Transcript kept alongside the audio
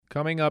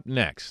Coming up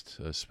next,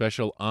 a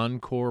special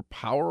Encore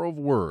Power of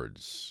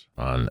Words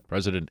on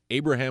President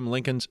Abraham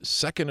Lincoln's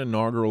second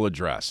inaugural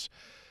address.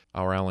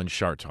 Our Alan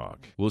Chartock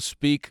will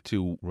speak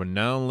to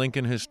renowned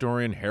Lincoln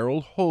historian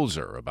Harold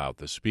Holzer about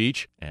the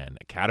speech, and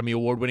Academy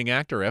Award-winning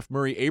actor F.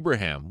 Murray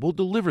Abraham will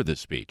deliver the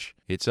speech.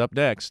 It's up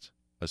next,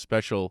 a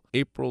special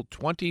April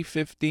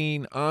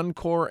 2015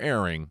 encore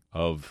airing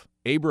of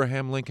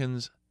Abraham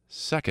Lincoln's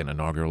second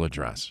inaugural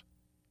address.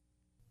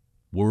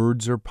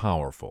 Words are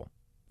powerful.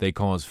 They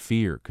cause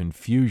fear,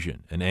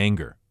 confusion, and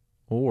anger,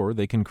 or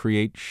they can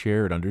create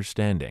shared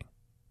understanding.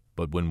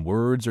 But when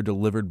words are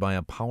delivered by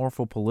a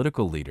powerful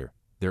political leader,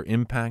 their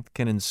impact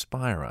can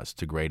inspire us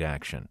to great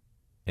action.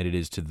 And it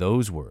is to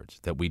those words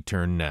that we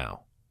turn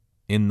now.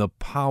 In the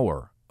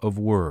power of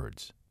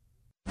words.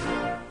 The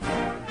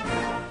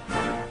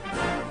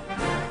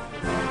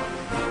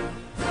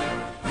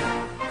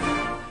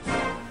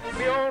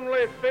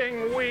only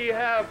thing we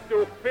have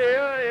to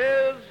fear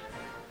is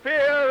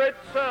fear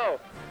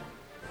itself.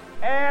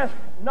 Ask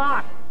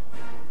not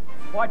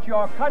what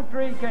your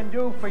country can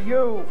do for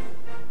you.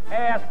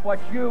 Ask what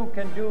you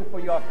can do for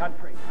your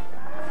country.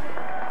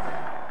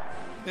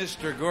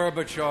 Mr.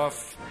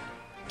 Gorbachev,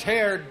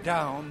 tear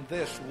down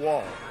this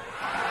wall.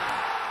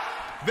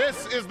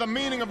 This is the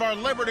meaning of our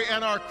liberty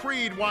and our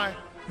creed, why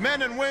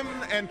men and women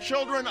and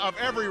children of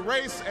every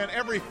race and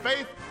every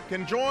faith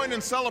can join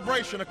in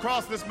celebration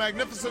across this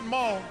magnificent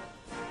mall,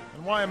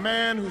 and why a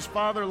man whose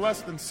father less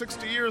than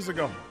 60 years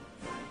ago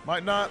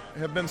might not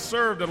have been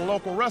served at a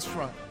local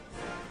restaurant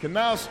can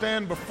now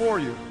stand before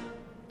you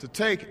to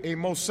take a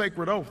most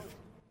sacred oath.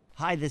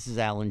 Hi, this is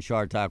Alan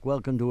Chartock.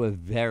 Welcome to a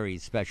very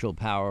special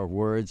Power of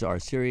Words, our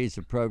series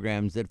of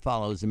programs that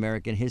follows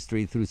American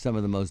history through some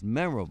of the most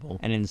memorable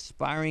and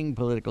inspiring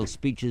political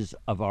speeches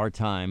of our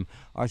time.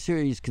 Our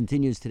series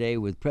continues today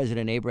with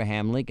President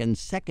Abraham Lincoln's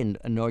second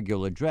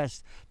inaugural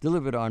address,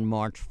 delivered on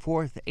March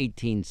 4th,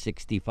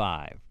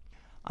 1865.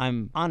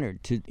 I'm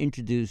honored to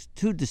introduce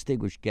two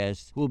distinguished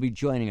guests who will be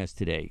joining us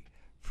today.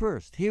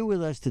 First, here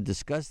with us to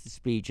discuss the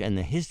speech and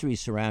the history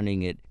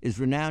surrounding it is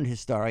renowned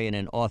historian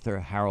and author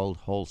Harold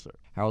Holzer.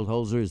 Harold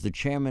Holzer is the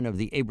chairman of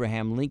the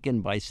Abraham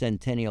Lincoln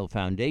Bicentennial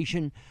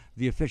Foundation,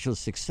 the official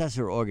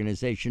successor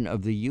organization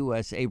of the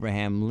U.S.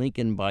 Abraham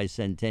Lincoln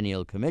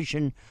Bicentennial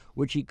Commission,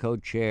 which he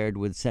co-chaired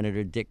with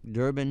Senator Dick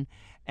Durbin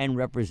and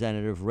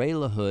Representative Ray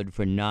LaHood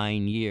for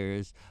 9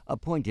 years,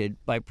 appointed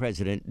by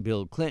President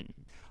Bill Clinton.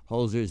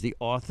 Holzer is the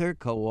author,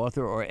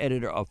 co-author, or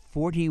editor of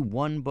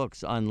 41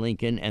 books on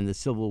Lincoln and the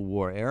Civil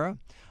War era.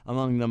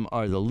 Among them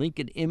are The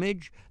Lincoln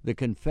Image, The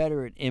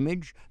Confederate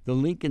Image, The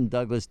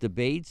Lincoln-Douglas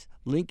Debates,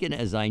 Lincoln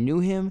as I Knew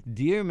Him,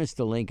 Dear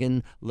Mr.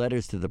 Lincoln,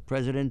 Letters to the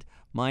President,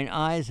 Mine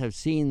Eyes Have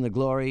Seen the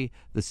Glory,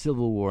 The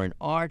Civil War in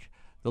Art,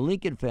 The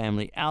Lincoln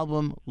Family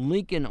Album,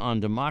 Lincoln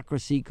on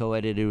Democracy,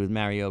 co-edited with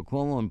Mario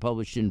Cuomo and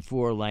published in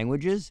 4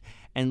 languages,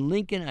 and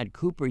Lincoln at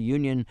Cooper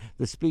Union,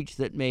 the speech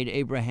that made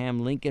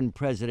Abraham Lincoln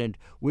president,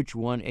 which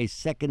won a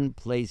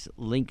second-place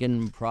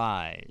Lincoln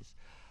Prize.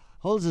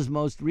 Holzer's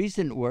most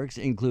recent works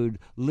include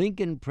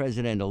Lincoln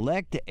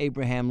President-Elect,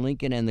 Abraham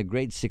Lincoln and the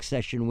Great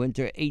Succession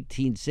Winter,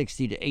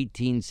 1860 to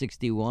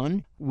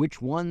 1861, which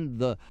won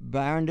the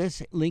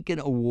Baroness Lincoln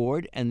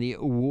Award and the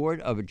Award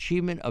of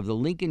Achievement of the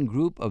Lincoln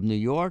Group of New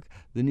York,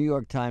 the New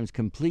York Times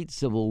Complete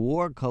Civil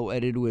War,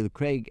 co-edited with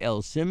Craig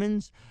L.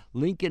 Simmons,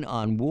 Lincoln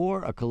on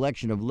War, a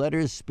collection of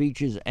letters,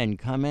 speeches, and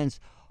comments,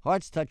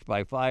 Hearts Touched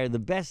by Fire, the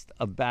best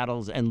of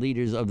battles and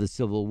leaders of the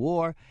Civil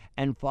War,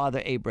 and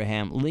Father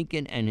Abraham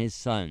Lincoln and his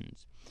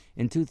sons.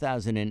 In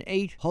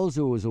 2008,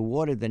 Holzer was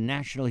awarded the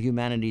National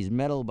Humanities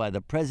Medal by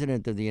the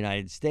President of the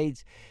United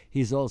States.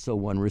 He's also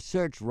won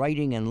Research,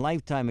 Writing, and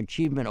Lifetime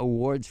Achievement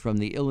Awards from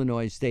the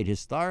Illinois State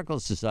Historical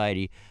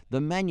Society,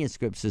 the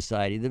Manuscript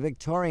Society, the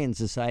Victorian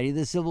Society,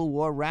 the Civil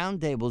War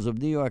Roundtables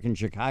of New York and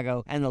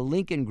Chicago, and the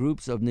Lincoln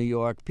Groups of New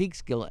York,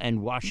 Peekskill,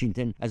 and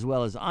Washington, as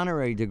well as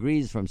honorary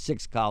degrees from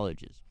 6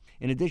 colleges.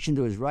 In addition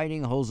to his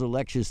writing, Holzer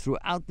lectures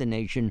throughout the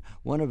nation.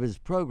 One of his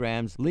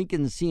programs,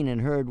 Lincoln Seen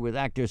and Heard with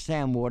actor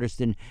Sam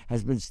Waterston,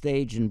 has been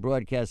staged and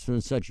broadcast from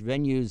such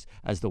venues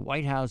as the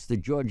White House, the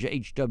George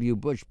H.W.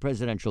 Bush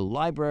Presidential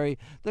Library,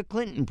 the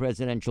Clinton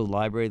Presidential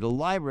Library, the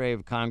Library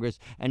of Congress,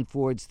 and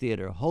Ford's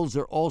Theater.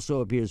 Holzer also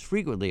appears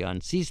frequently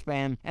on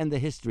C-SPAN and the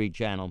History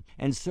Channel,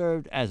 and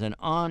served as an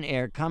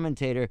on-air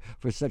commentator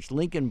for such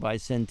Lincoln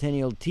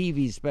Bicentennial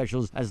TV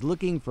specials as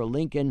Looking for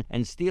Lincoln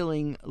and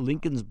Stealing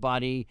Lincoln's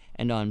Body,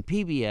 and on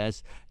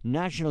PBS,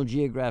 National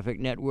Geographic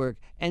Network,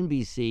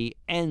 NBC,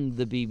 and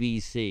the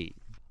BBC.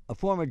 A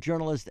former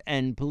journalist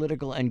and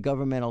political and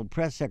governmental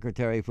press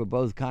secretary for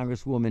both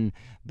Congresswoman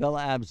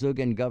Bella Abzug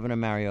and Governor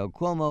Mario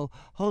Cuomo,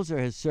 Holzer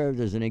has served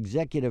as an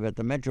executive at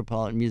the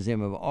Metropolitan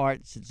Museum of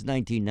Art since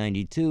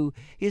 1992.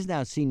 He is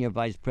now Senior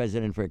Vice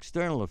President for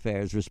External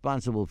Affairs,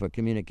 responsible for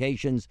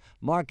communications,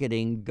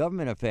 marketing,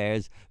 government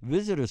affairs,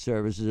 visitor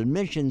services,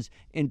 admissions,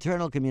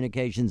 internal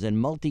communications, and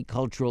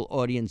multicultural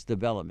audience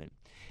development.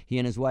 He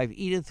and his wife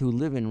Edith, who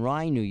live in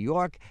Rye, New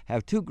York,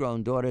 have 2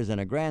 grown daughters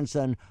and a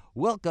grandson.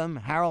 Welcome,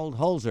 Harold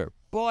Holzer.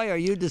 Boy, are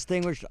you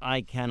distinguished.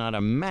 I cannot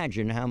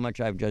imagine how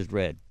much I've just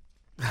read.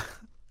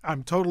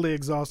 I'm totally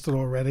exhausted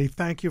already.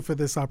 Thank you for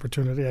this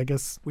opportunity. I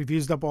guess we've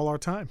used up all our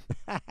time.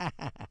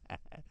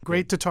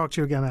 Great to talk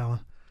to you again, Alan.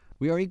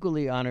 We are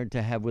equally honored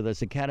to have with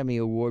us Academy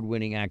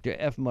Award-winning actor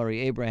F.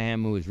 Murray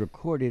Abraham, who has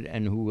recorded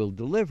and who will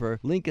deliver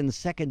Lincoln's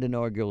second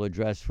inaugural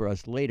address for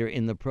us later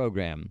in the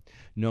program.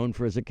 Known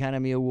for his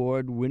Academy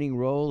Award-winning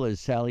role as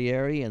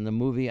Salieri in the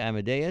movie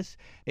Amadeus,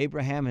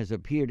 Abraham has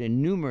appeared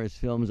in numerous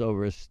films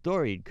over a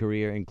storied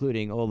career,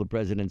 including All the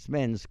President's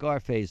Men,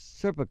 Scarface,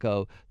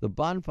 Serpico, The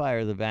Bonfire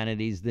of the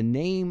Vanities, The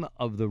Name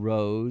of the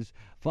Rose,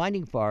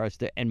 Finding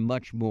Forrester, and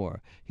much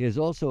more. He has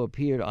also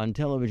appeared on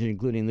television,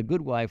 including The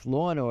Good Wife,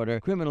 Law and Order,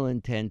 Criminal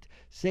Intent,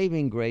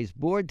 Saving Grace,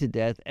 Bored to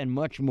Death, and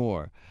much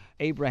more.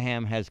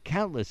 Abraham has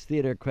countless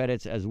theater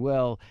credits as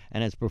well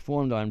and has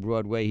performed on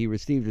Broadway. He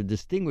received a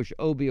Distinguished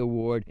Obie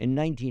Award in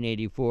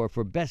 1984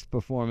 for Best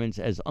Performance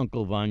as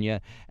Uncle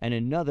Vanya, and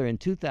another in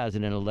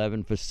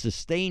 2011 for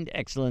Sustained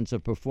Excellence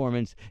of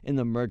Performance in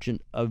The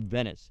Merchant of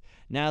Venice.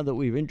 Now that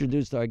we've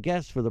introduced our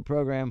guests for the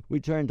program, we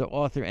turn to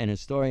author and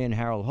historian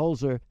Harold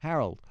Holzer.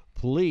 Harold,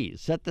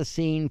 please set the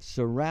scene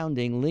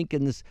surrounding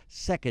Lincoln's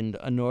second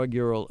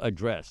inaugural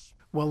address.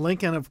 Well,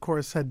 Lincoln, of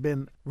course, had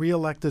been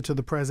reelected to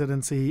the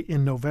presidency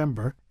in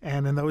November.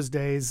 And in those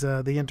days,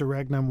 the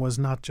interregnum was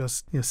not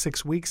just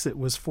 6 weeks, it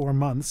was 4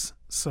 months.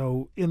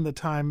 So in the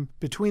time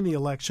between the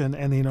election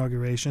and the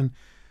inauguration,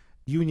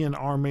 Union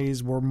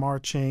armies were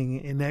marching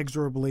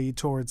inexorably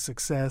towards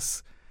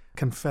success.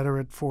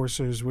 Confederate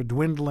forces were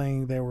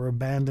dwindling. They were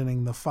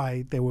abandoning the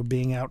fight. They were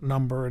being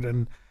outnumbered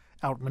and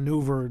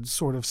outmaneuvered,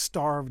 sort of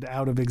starved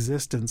out of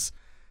existence.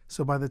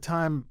 So by the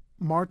time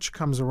March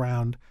comes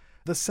around,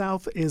 the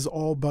South is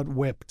all but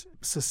whipped.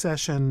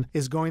 Secession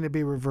is going to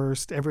be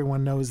reversed.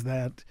 Everyone knows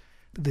that.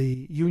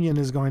 The Union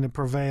is going to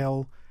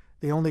prevail.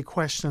 The only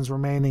questions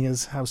remaining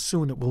is how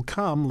soon it will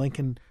come.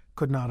 Lincoln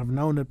could not have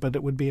known it, but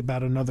it would be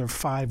about another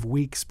 5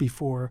 weeks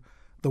before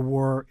the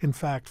war, in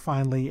fact,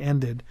 finally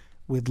ended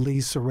with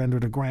Lee's surrender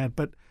to Grant.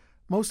 But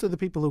most of the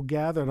people who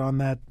gathered on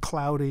that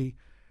cloudy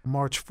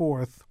March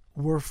 4th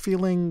were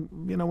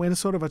feeling, in a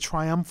sort of a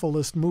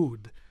triumphalist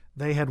mood.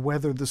 They had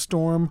weathered the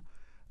storm.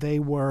 They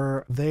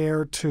were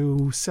there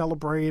to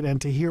celebrate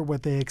and to hear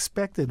what they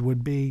expected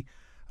would be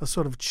a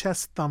sort of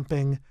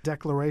chest-thumping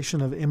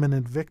declaration of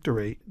imminent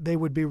victory. They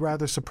would be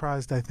rather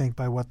surprised, I think,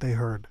 by what they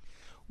heard.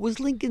 Was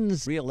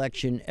Lincoln's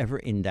re-election ever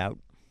in doubt?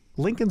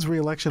 Lincoln's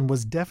re-election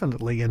was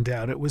definitely in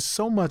doubt. It was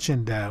so much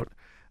in doubt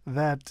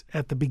that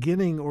at the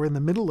beginning or in the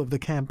middle of the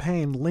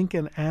campaign,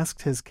 Lincoln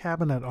asked his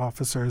cabinet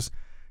officers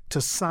to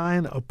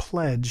sign a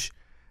pledge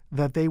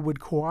that they would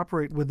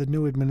cooperate with the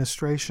new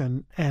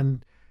administration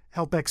and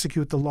help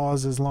execute the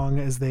laws as long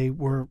as they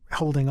were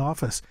holding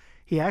office.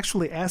 He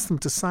actually asked them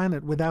to sign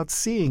it without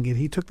seeing it.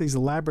 He took these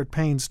elaborate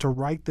pains to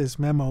write this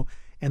memo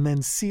and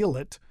then seal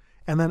it,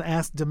 and then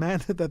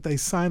demanded that they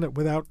sign it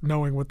without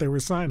knowing what they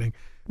were signing,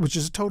 which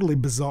is a totally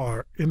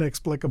bizarre,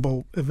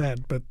 inexplicable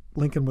event. But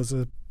Lincoln was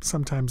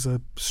sometimes a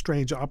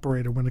strange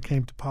operator when it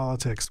came to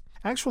politics.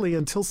 Actually,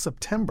 until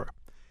September,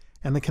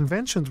 and the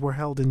conventions were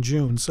held in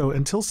June, so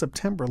until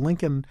September,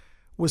 Lincoln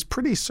was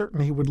pretty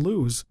certain he would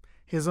lose.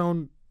 His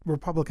own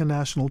Republican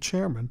National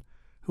Chairman,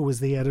 who was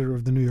the editor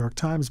of the New York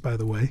Times, by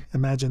the way,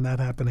 imagine that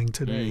happening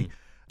today,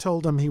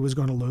 told him he was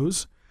going to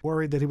lose,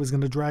 worried that he was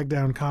going to drag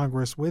down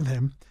Congress with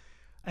him.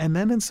 And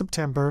then in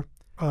September,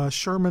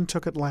 Sherman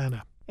took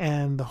Atlanta,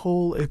 and the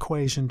whole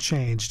equation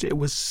changed. It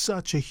was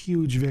such a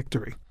huge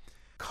victory,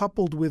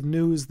 coupled with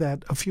news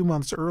that a few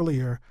months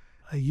earlier,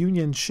 a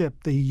Union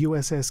ship, the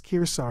USS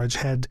Kearsarge,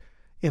 had,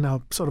 in a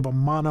sort of a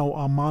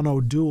mano-a-mano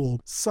duel,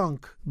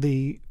 sunk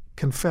the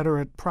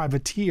Confederate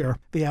privateer,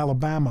 the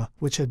Alabama,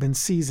 which had been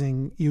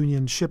seizing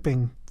Union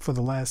shipping for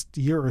the last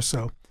year or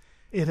so.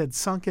 It had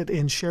sunk it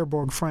in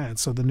Cherbourg,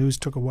 France, so the news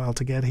took a while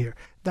to get here.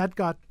 That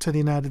got to the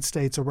United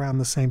States around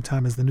the same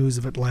time as the news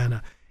of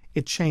Atlanta.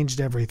 It changed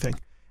everything.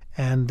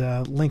 And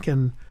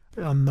Lincoln,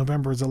 on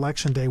November's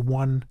election day,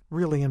 won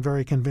really in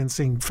very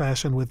convincing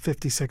fashion with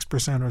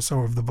 56% or so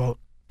of the vote.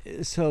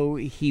 So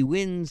he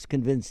wins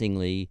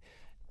convincingly.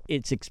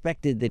 It's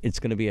expected that it's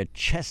going to be a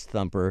chest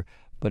thumper,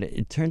 but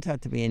it turns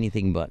out to be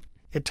anything but.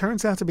 It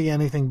turns out to be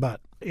anything but.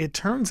 It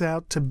turns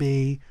out to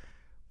be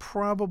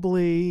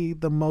probably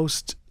the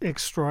most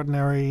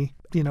extraordinary,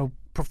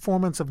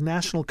 performance of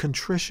national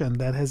contrition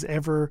that has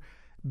ever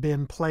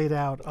been played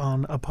out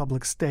on a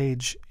public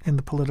stage in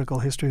the political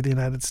history of the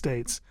United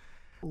States.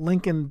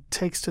 Lincoln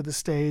takes to the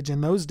stage. In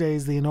those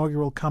days, the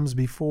inaugural comes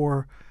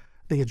before,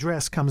 the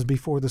address comes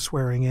before the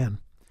swearing in.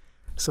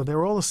 So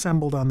they're all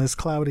assembled on this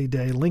cloudy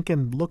day.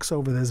 Lincoln looks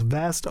over this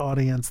vast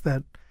audience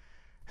that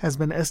has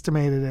been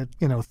estimated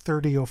at,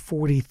 30 or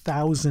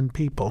 40,000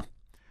 people.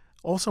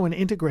 Also an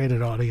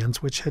integrated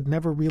audience, which had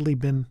never really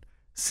been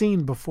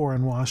seen before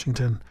in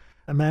Washington.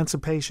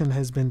 Emancipation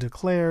has been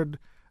declared.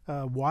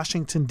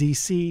 Washington,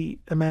 D.C.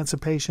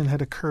 emancipation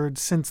had occurred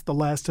since the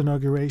last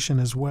inauguration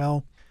as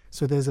well.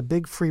 So there's a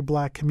big free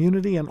black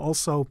community and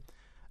also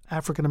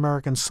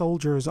African-American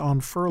soldiers on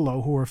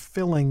furlough who are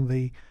filling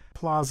the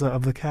plaza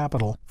of the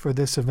Capitol for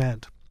this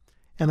event.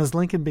 And as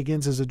Lincoln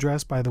begins his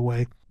address, by the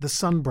way, the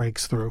sun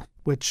breaks through,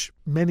 which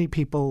many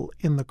people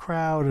in the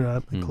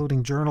crowd,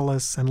 including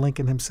journalists and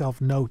Lincoln himself,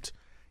 note.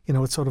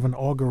 It's sort of an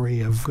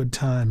augury of good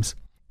times.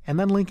 And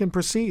then Lincoln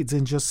proceeds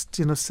in just,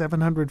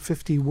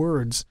 750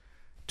 words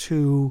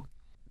to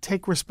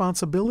take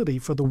responsibility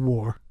for the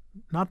war,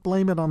 not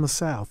blame it on the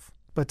South,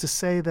 but to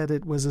say that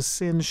it was a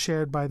sin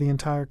shared by the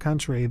entire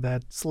country,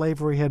 that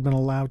slavery had been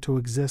allowed to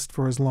exist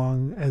for as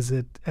long as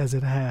it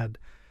had,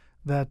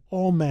 that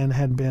all men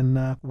had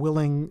been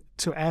willing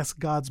to ask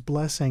God's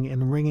blessing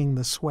in wringing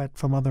the sweat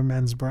from other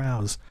men's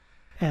brows.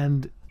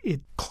 And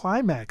it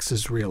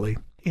climaxes, really,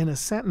 in a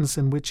sentence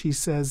in which he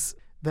says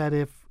that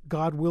if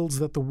God wills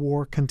that the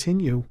war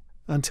continue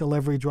until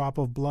every drop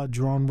of blood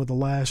drawn with a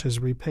lash is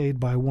repaid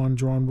by one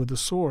drawn with a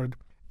sword,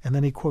 and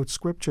then he quotes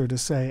scripture to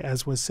say,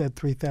 as was said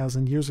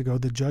 3,000 years ago,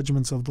 the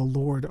judgments of the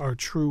Lord are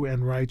true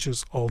and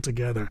righteous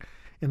altogether.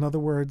 In other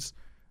words,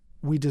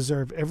 we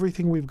deserve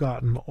everything we've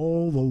gotten,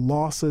 all the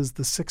losses,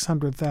 the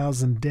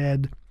 600,000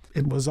 dead.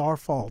 It was our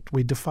fault.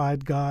 We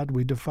defied God.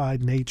 We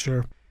defied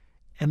nature.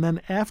 And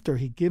then after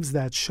he gives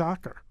that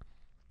shocker,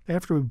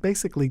 after he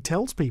basically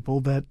tells people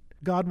that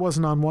God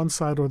wasn't on one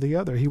side or the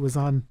other, he was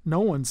on no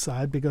one's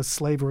side because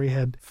slavery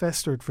had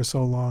festered for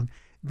so long,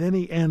 then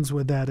he ends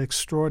with that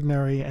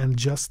extraordinary and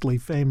justly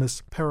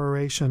famous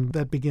peroration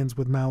that begins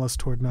with malice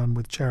toward none,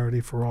 with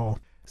charity for all.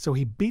 So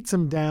he beats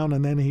them down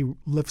and then he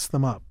lifts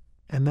them up.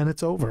 And then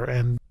it's over.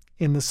 And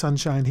in the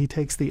sunshine, he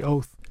takes the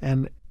oath.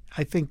 And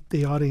I think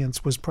the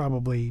audience was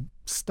probably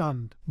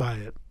stunned by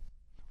it.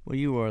 Well,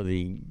 you are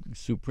the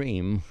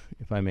supreme,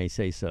 if I may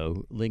say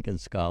so, Lincoln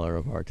scholar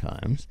of our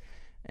times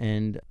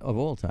and of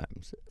all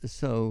times.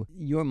 So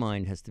your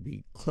mind has to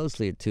be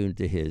closely attuned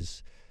to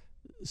his.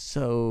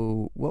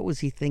 So what was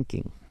he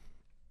thinking?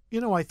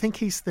 I think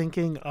he's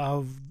thinking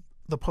of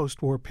the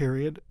post-war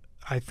period.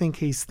 I think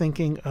he's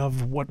thinking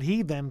of what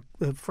he then,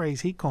 the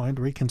phrase he coined,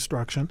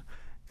 Reconstruction,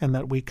 and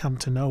that we come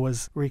to know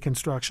as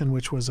Reconstruction,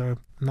 which was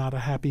not a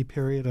happy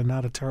period and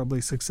not a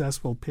terribly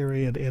successful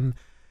period in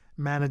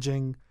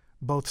managing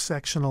both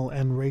sectional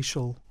and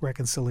racial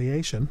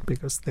reconciliation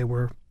because they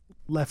were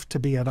left to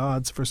be at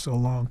odds for so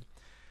long.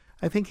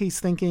 I think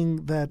he's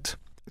thinking that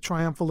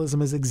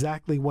triumphalism is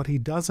exactly what he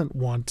doesn't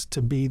want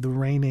to be the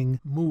reigning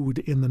mood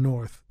in the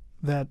North,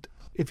 that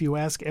if you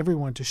ask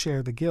everyone to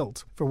share the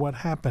guilt for what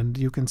happened,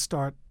 you can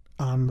start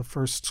on the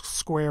first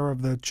square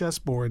of the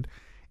chessboard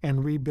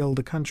and rebuild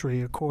a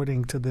country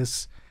according to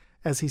this,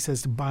 as he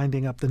says,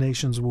 binding up the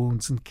nation's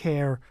wounds and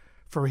care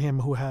for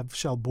him who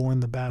shall borne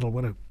the battle.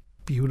 What a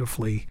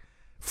beautifully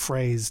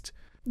phrased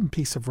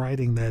piece of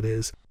writing that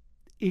is.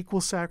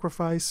 Equal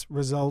sacrifice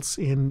results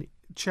in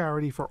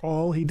charity for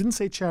all. He didn't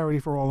say charity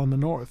for all in the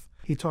North.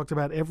 He talked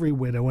about every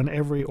widow and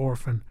every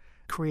orphan,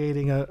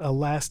 creating a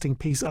lasting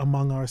peace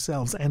among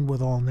ourselves and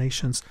with all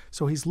nations.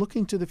 So he's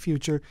looking to the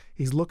future,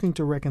 he's looking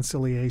to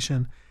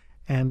reconciliation,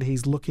 and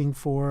he's looking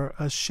for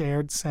a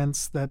shared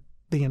sense that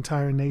the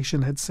entire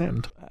nation had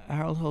sinned.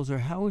 Harold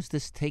Holzer, how was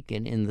this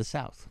taken in the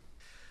South?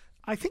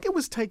 I think it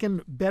was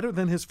taken better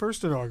than his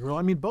first inaugural.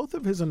 I mean, both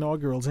of his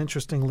inaugurals,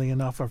 interestingly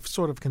enough, are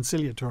sort of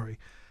conciliatory.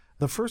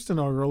 The first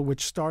inaugural,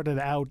 which started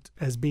out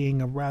as being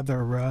a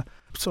rather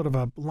sort of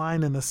a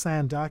line in the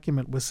sand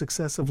document, was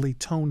successively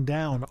toned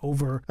down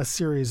over a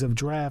series of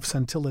drafts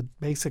until it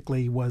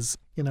basically was,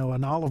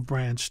 an olive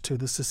branch to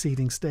the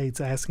seceding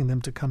states asking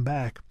them to come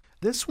back.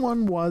 This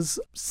one was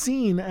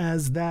seen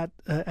as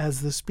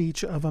as the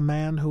speech of a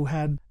man who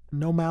had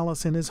no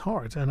malice in his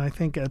heart. And I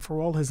think for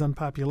all his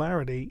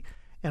unpopularity,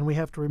 and we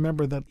have to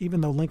remember that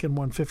even though Lincoln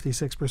won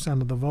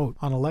 56% of the vote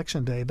on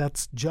Election Day,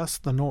 that's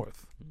just the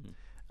North.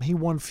 He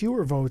won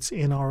fewer votes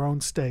in our own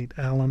state,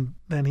 Alan,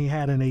 than he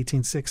had in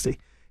 1860.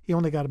 He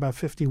only got about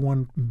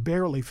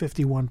barely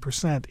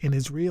 51% in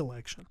his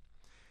re-election.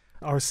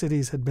 Our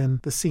cities had been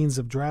the scenes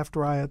of draft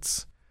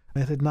riots.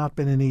 It had not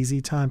been an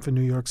easy time for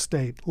New York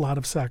State. A lot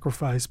of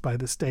sacrifice by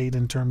the state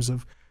in terms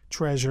of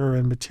treasure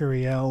and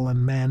materiel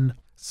and men.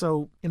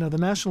 So, the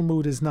national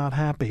mood is not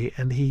happy,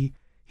 and he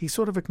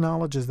sort of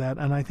acknowledges that,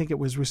 and I think it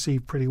was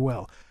received pretty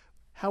well.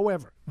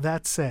 However,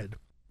 that said,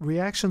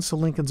 reactions to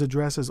Lincoln's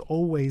addresses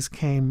always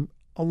came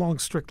along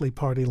strictly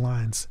party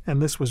lines,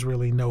 and this was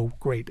really no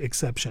great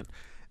exception.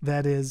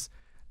 That is,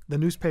 the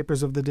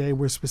newspapers of the day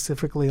were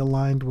specifically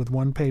aligned with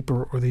one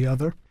paper or the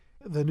other.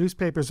 The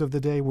newspapers of the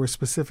day were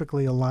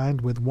specifically aligned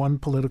with one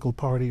political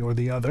party or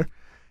the other,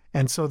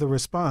 and so the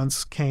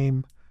response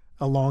came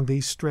along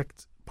these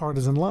strict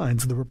partisan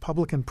lines. The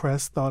Republican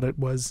press thought it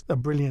was a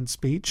brilliant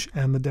speech,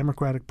 and the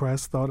Democratic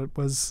press thought it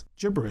was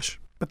gibberish.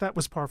 But that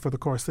was par for the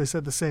course. They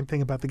said the same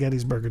thing about the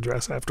Gettysburg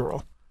Address, after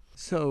all.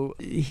 So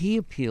he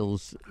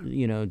appeals,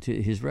 to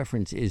his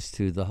reference is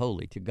to the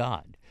holy, to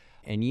God.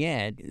 And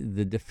yet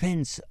the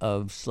defense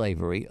of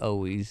slavery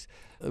always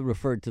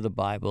referred to the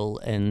Bible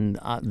and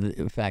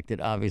the fact that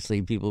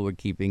obviously people were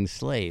keeping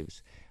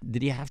slaves.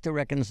 Did he have to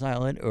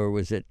reconcile it, or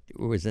was it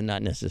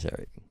not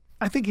necessary?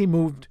 I think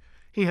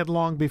he had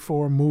long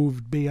before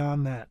moved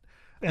beyond that.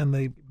 And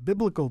the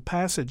biblical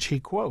passage he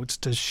quotes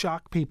to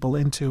shock people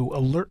into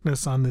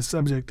alertness on this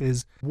subject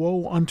is,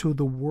 "Woe unto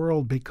the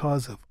world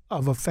because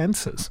of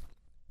offenses."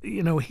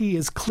 You know, he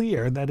is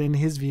clear that in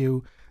his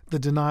view, the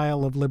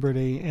denial of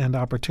liberty and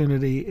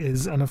opportunity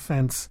is an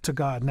offense to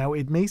God. Now,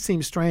 it may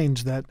seem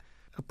strange that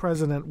a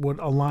president would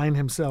align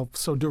himself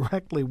so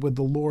directly with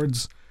the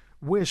Lord's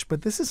wish,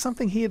 but this is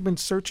something he had been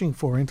searching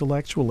for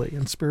intellectually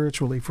and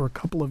spiritually for a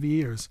couple of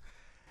years.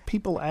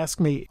 People ask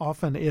me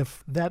often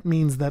if that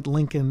means that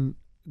Lincoln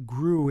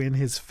grew in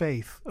his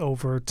faith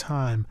over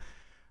time.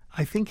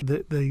 I think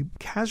the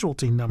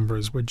casualty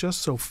numbers were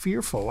just so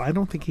fearful. I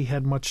don't think he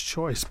had much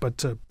choice but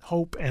to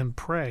hope and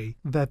pray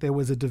that there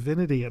was a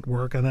divinity at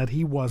work and that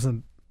he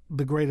wasn't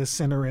the greatest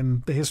sinner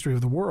in the history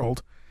of the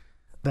world,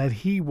 that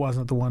he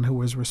wasn't the one who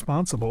was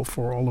responsible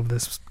for all of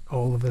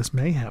this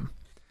mayhem.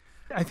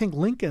 I think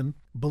Lincoln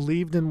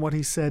believed in what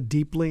he said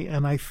deeply,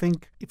 and I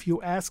think if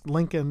you ask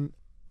Lincoln,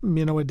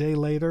 a day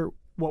later,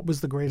 what was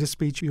the greatest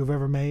speech you've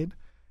ever made,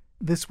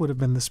 this would have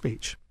been the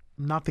speech,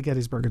 not the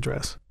Gettysburg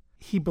Address.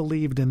 He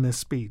believed in this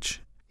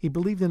speech. He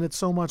believed in it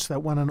so much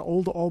that when an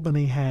old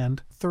Albany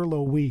hand,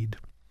 Thurlow Weed,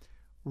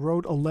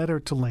 wrote a letter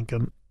to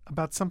Lincoln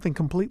about something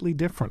completely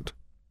different.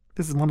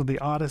 This is one of the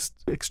oddest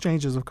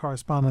exchanges of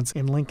correspondence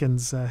in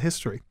Lincoln's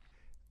history.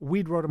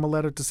 Weed wrote him a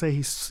letter to say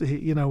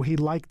he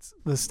liked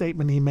the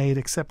statement he made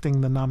accepting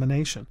the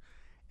nomination.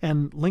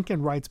 And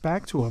Lincoln writes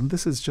back to him,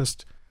 this is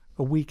just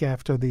a week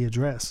after the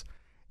address,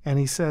 and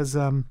he says,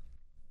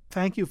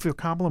 "Thank you for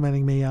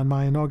complimenting me on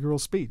my inaugural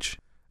speech.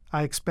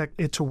 I expect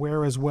it to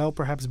wear as well,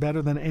 perhaps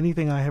better than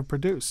anything I have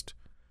produced."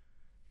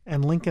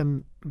 And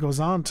Lincoln goes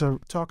on to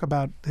talk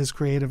about his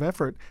creative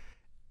effort.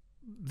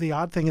 The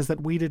odd thing is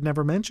that Weed had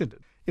never mentioned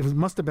it. It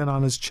must have been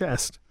on his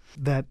chest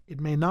that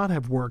it may not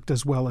have worked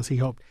as well as he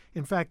hoped.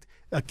 In fact,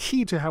 a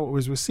key to how it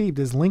was received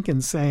is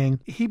Lincoln saying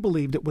he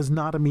believed it was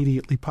not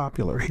immediately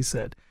popular, he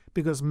said,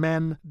 because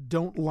men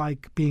don't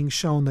like being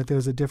shown that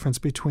there's a difference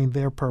between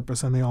their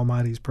purpose and the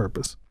Almighty's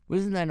purpose.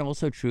 Wasn't that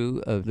also true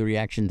of the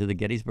reaction to the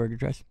Gettysburg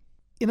Address?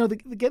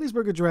 The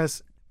Gettysburg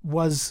Address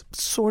was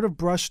sort of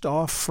brushed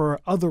off for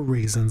other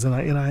reasons, and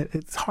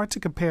it's hard to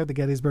compare the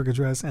Gettysburg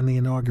Address and the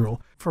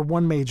inaugural for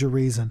one major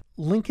reason.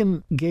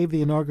 Lincoln gave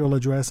the inaugural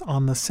address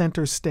on the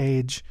center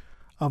stage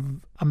of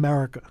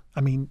America.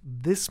 I mean,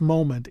 this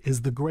moment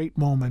is the great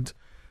moment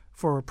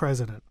for a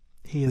president.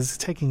 He is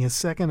taking his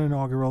second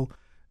inaugural,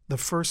 the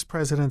first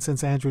president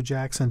since Andrew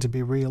Jackson to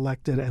be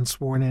reelected and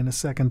sworn in a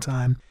second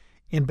time,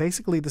 in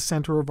basically the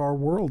center of our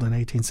world in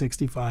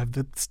 1865,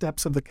 the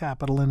steps of the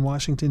Capitol in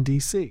Washington,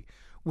 D.C.,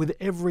 with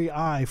every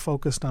eye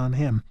focused on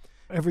him,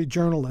 every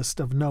journalist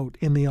of note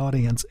in the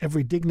audience,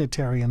 every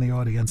dignitary in the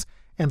audience,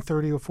 and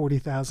 30 or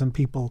 40,000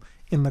 people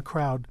in the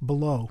crowd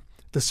below,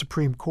 the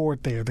Supreme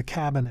Court there, the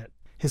cabinet,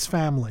 his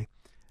family.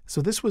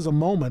 So this was a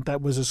moment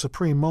that was a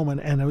supreme moment,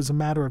 and it was a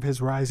matter of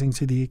his rising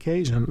to the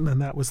occasion, and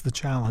that was the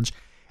challenge.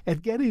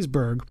 At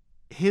Gettysburg,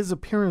 his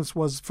appearance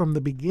was from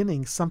the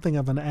beginning something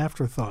of an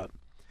afterthought.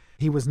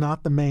 He was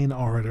not the main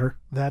orator.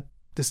 That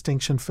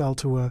distinction fell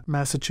to a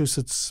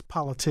Massachusetts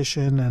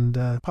politician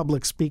and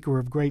public speaker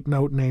of great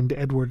note named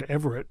Edward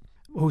Everett,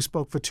 who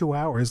spoke for 2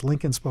 hours.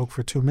 Lincoln spoke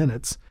for 2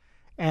 minutes.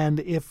 And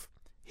if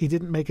he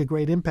didn't make a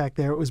great impact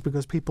there, it was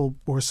because people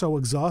were so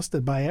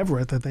exhausted by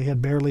Everett that they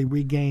had barely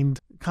regained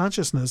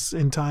consciousness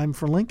in time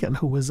for Lincoln,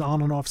 who was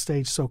on and off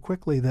stage so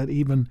quickly that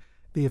even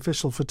the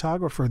official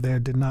photographer there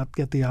did not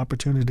get the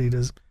opportunity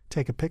to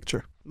take a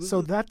picture.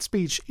 So that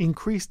speech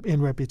increased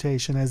in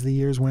reputation as the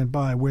years went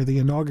by, where the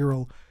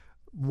inaugural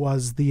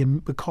was the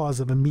cause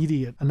of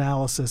immediate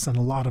analysis and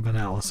a lot of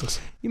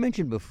analysis. You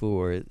mentioned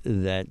before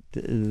that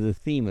the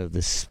theme of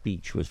the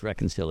speech was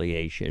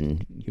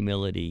reconciliation,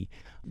 humility.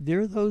 There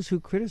are those who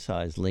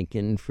criticize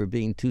Lincoln for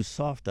being too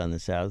soft on the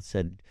South,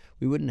 said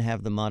we wouldn't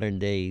have the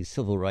modern-day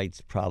civil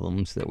rights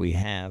problems that we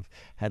have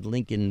had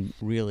Lincoln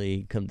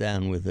really come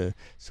down with a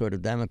sword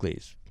of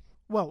Damocles.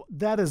 Well,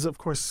 that is, of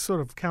course,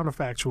 sort of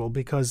counterfactual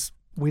because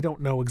we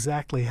don't know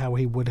exactly how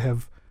he would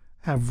have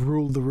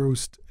ruled the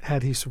roost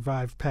had he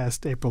survived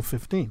past April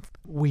 15th.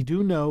 We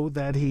do know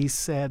that he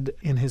said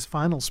in his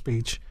final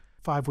speech,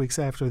 5 weeks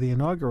after the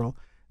inaugural,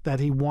 that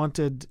he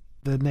wanted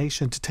the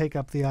nation to take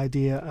up the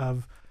idea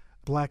of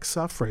black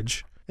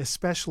suffrage,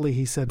 especially,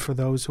 he said, for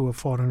those who have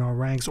fought in our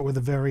ranks or the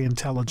very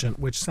intelligent,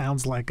 which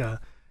sounds like a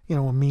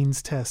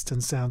means test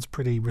and sounds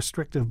pretty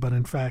restrictive, but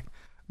in fact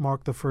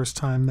marked the first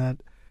time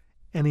that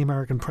any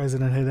American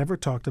president had ever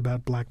talked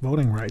about black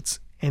voting rights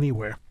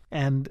anywhere.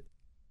 And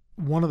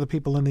one of the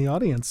people in the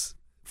audience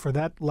for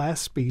that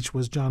last speech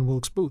was John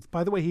Wilkes Booth.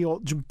 By the way,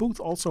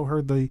 Booth also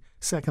heard the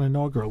second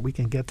inaugural. We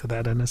can get to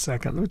that in a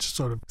second, which is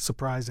sort of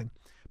surprising.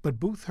 But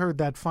Booth heard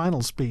that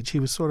final speech. He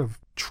was sort of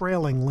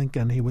trailing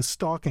Lincoln. He was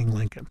stalking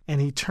Lincoln. And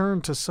he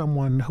turned to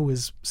someone who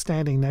was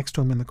standing next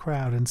to him in the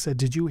crowd and said,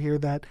 "Did you hear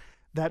that?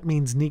 That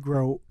means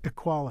Negro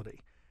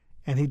equality."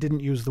 And he didn't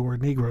use the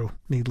word Negro,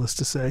 needless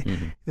to say.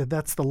 Mm-hmm.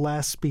 That's the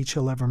last speech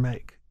he'll ever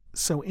make.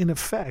 So in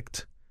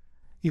effect,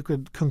 you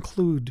could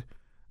conclude,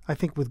 I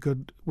think with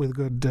good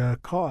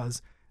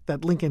cause,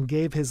 that Lincoln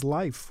gave his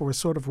life for a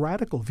sort of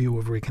radical view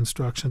of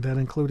Reconstruction that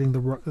included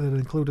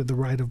the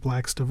right of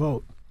blacks to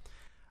vote.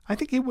 I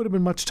think he would have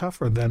been much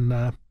tougher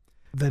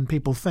than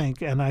people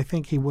think, and I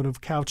think he would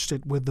have couched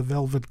it with the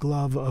velvet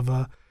glove of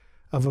a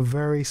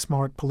very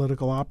smart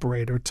political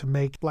operator to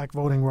make black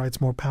voting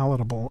rights more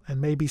palatable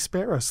and maybe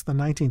spare us the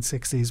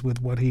 1960s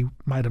with what he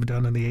might have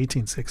done in the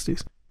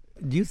 1860s.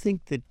 Do you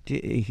think that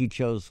he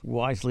chose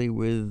wisely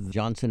with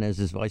Johnson as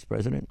his vice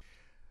president?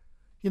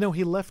 You know,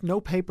 he left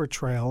no paper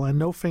trail and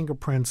no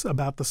fingerprints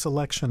about the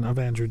selection of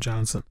Andrew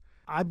Johnson.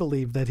 I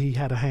believe that he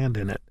had a hand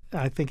in it.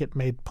 I think it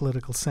made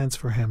political sense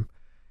for him.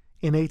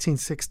 In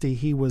 1860,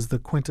 he was the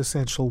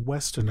quintessential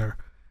Westerner,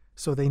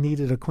 so they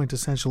needed a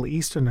quintessential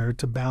Easterner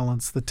to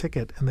balance the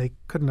ticket, and they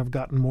couldn't have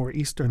gotten more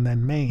Eastern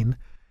than Maine,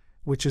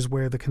 which is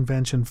where the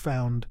convention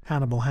found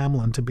Hannibal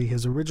Hamlin to be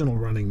his original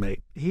running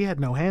mate. He had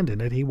no hand in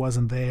it. He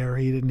wasn't there.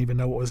 He didn't even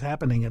know what was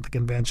happening at the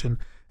convention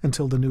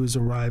until the news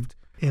arrived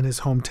in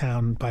his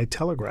hometown by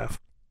telegraph.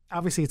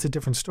 Obviously, it's a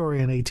different story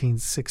in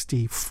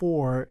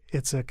 1864.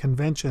 It's a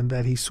convention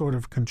that he sort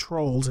of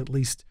controls, at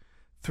least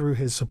through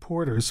his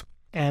supporters.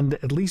 And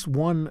at least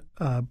one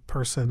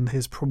person,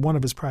 one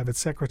of his private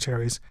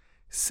secretaries,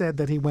 said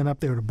that he went up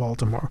there to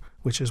Baltimore,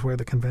 which is where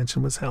the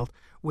convention was held,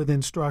 with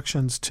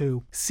instructions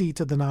to see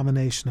to the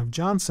nomination of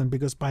Johnson,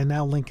 because by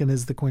now Lincoln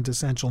is the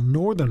quintessential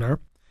Northerner,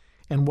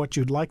 and what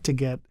you'd like to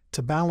get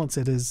to balance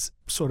it is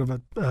sort of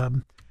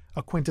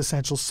a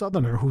quintessential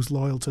Southerner who's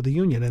loyal to the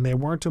Union, and there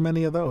weren't too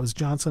many of those.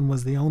 Johnson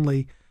was the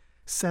only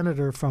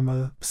senator from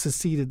a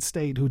seceded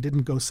state who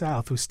didn't go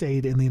south, who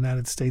stayed in the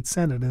United States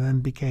Senate and then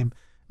became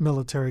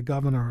military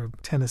governor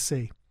of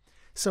Tennessee.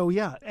 So,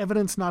 yeah,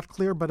 evidence not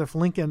clear, but if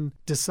Lincoln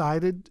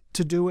decided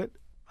to do it,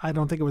 I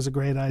don't think it was a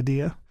great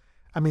idea.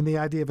 I mean, the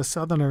idea of a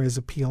Southerner is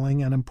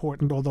appealing and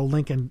important, although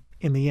Lincoln,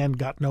 in the end,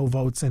 got no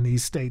votes in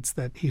these states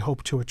that he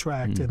hoped to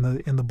attract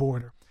in the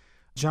border.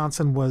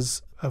 Johnson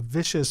was a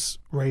vicious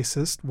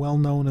racist, well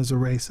known as a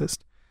racist.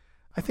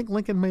 I think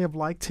Lincoln may have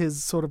liked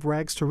his sort of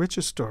rags to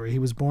riches story. He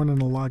was born in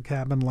a log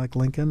cabin like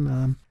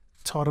Lincoln,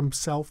 taught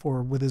himself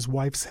or with his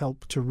wife's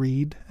help to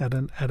read at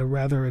a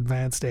rather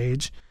advanced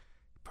age.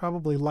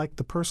 Probably liked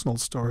the personal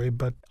story,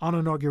 but on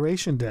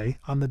Inauguration Day,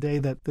 on the day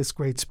that this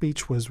great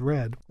speech was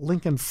read,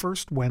 Lincoln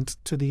first went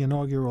to the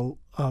inaugural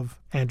of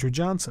Andrew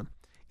Johnson.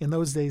 In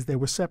those days, they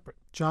were separate.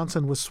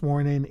 Johnson was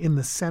sworn in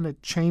the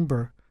Senate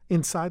chamber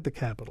inside the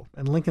Capitol,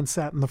 and Lincoln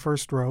sat in the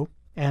first row,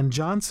 and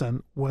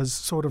Johnson was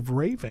sort of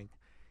raving.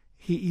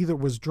 He either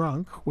was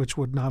drunk, which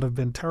would not have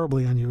been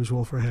terribly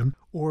unusual for him,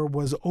 or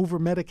was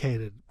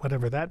over-medicated,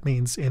 whatever that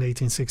means in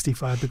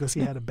 1865, because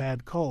he had a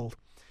bad cold.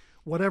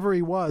 Whatever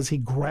he was, he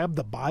grabbed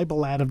the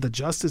Bible out of the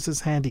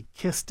justice's hand. He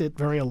kissed it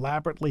very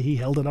elaborately. He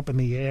held it up in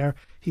the air.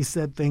 He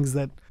said things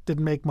that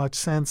didn't make much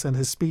sense, and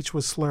his speech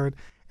was slurred.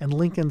 And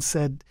Lincoln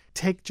said,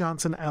 "Take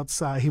Johnson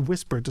outside." He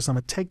whispered to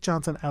someone, "Take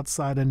Johnson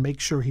outside and make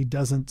sure he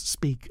doesn't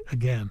speak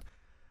again."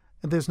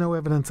 And there's no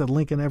evidence that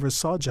Lincoln ever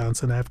saw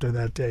Johnson after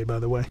that day, by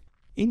the way.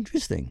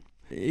 Interesting.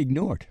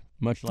 Ignored.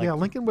 Much like... Yeah,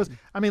 Lincoln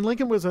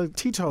was a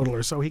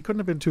teetotaler, so he couldn't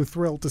have been too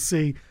thrilled to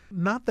see,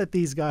 not that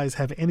these guys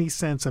have any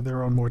sense of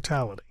their own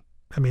mortality.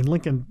 I mean,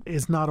 Lincoln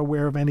is not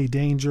aware of any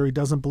danger. He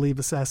doesn't believe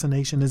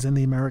assassination is in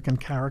the American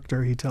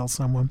character, he tells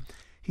someone.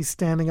 He's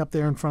standing up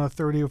there in front of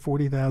 30 or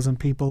 40,000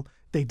 people.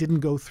 They didn't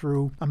go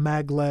through a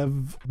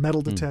maglev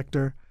metal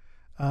detector.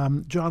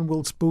 John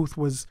Wilkes Booth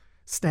was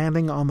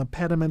standing on the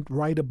pediment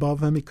right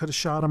above him. He could have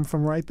shot him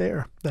from right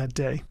there that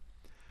day.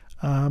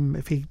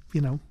 If he,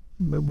 it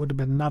would have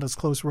been not as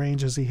close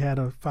range as he had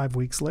 5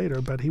 weeks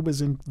later, but he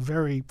was in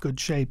very good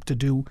shape to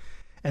do.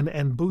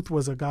 And Booth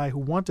was a guy who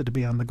wanted to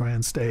be on the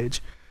grand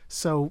stage.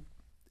 So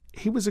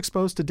he was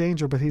exposed to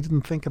danger, but he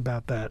didn't think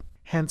about that.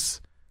 Hence,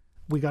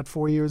 we got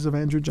 4 years of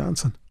Andrew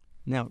Johnson.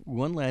 Now,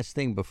 one last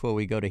thing before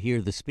we go to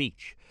hear the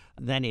speech.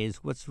 That is,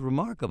 what's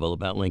remarkable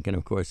about Lincoln,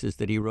 of course, is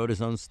that he wrote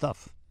his own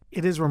stuff.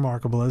 It is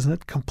remarkable, isn't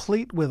it?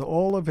 Complete with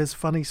all of his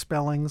funny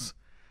spellings.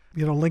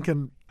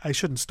 Lincoln, I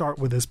shouldn't start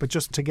with this, but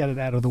just to get it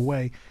out of the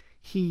way,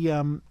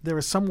 there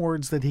are some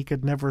words that he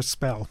could never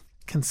spell,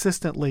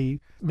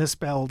 consistently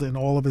misspelled in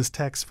all of his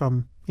texts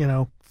from,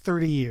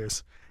 30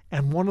 years.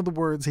 And one of the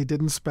words he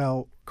didn't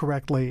spell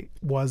correctly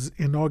was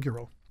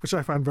inaugural, which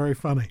I find very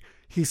funny.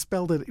 He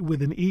spelled it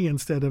with an E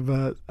instead of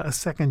a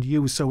second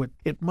U, so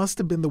it must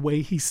have been the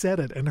way he said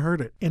it and heard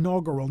it.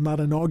 Inaugural, not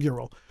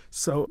inaugural.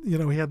 So, he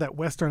had that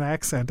Western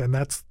accent, and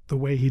that's the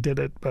way he did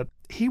it. But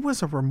he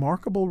was a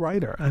remarkable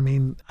writer. I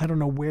mean, I don't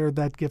know where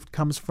that gift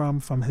comes from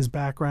his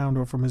background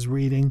or from his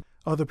reading.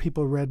 Other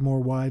people read more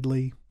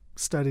widely,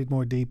 studied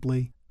more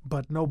deeply,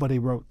 but nobody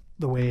wrote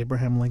the way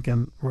Abraham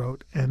Lincoln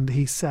wrote. And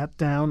he sat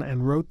down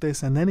and wrote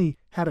this, and then he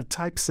had a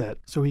typeset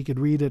so he could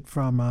read it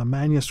from a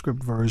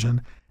manuscript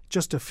version.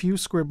 Just a few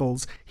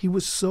scribbles. He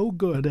was so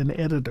good an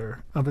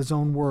editor of his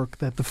own work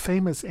that the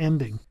famous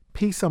ending,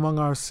 "Peace among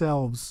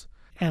ourselves,"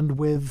 and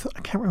with, I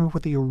can't remember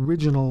what the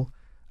original,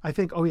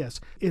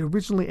 it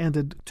originally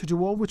ended, "To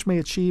do all which may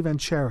achieve and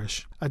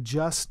cherish a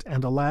just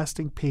and a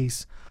lasting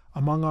peace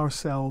among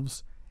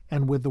ourselves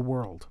and with the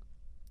world."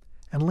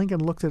 And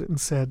Lincoln looked at it and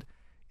said,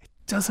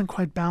 doesn't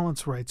quite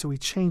balance right, so he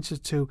changed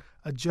it to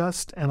a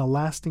just and a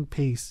lasting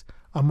peace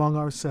among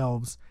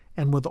ourselves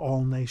and with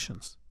all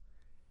nations.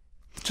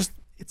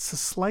 It's a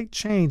slight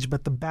change,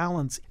 but the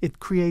balance, it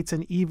creates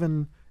an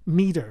even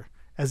meter,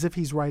 as if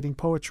he's writing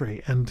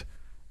poetry. And,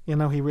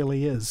 he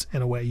really is,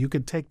 in a way. You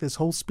could take this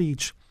whole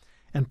speech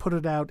and put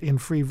it out in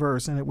free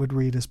verse, and it would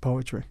read as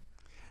poetry.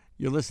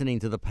 You're listening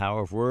to The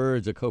Power of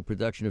Words, a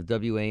co-production of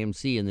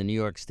WAMC and the New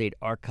York State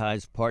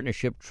Archives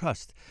Partnership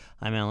Trust.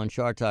 I'm Alan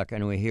Chartock,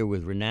 and we're here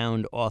with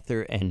renowned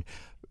author and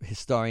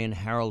historian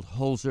Harold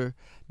Holzer.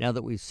 Now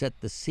that we've set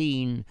the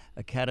scene,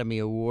 Academy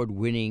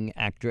Award-winning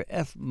actor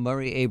F.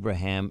 Murray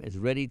Abraham is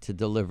ready to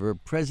deliver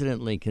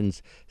President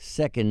Lincoln's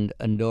second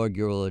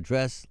inaugural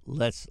address.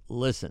 Let's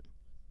listen.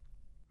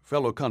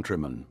 Fellow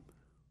countrymen,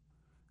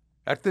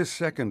 at this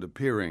second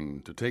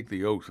appearing to take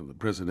the oath of the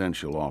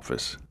presidential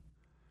office,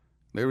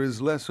 there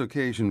is less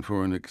occasion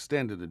for an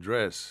extended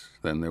address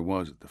than there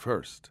was at the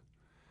first.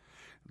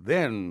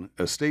 Then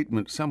a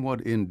statement somewhat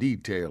in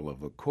detail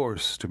of a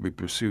course to be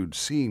pursued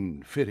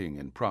seemed fitting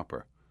and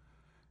proper.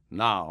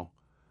 Now,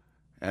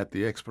 at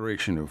the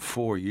expiration of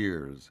 4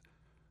 years,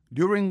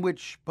 during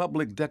which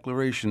public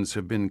declarations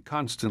have been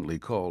constantly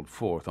called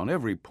forth on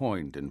every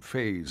point and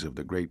phase of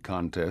the great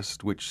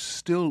contest, which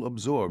still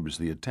absorbs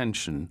the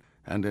attention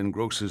and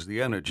engrosses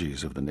the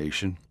energies of the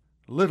nation,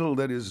 little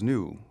that is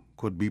new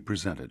could be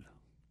presented.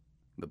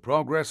 The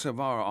progress of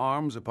our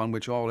arms, upon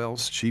which all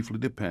else chiefly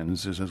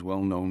depends, is as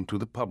well known to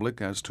the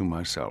public as to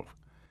myself.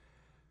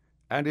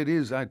 And it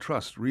is, I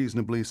trust,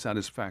 reasonably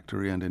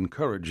satisfactory and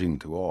encouraging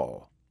to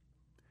all.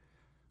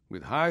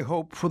 With high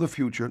hope for the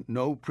future,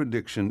 no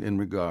prediction in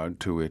regard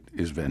to it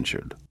is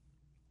ventured.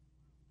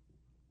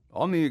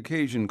 On the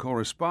occasion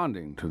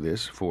corresponding to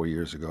this 4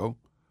 years ago,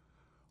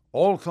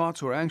 all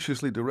thoughts were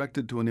anxiously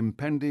directed to an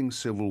impending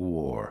civil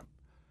war.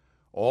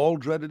 All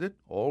dreaded it,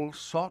 all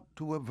sought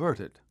to avert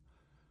it.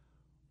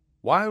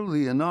 While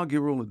the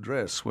inaugural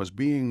address was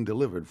being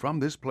delivered from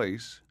this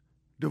place,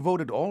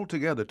 devoted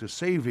altogether to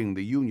saving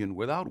the Union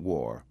without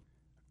war,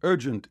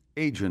 urgent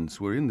agents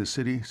were in the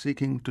city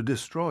seeking to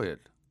destroy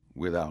it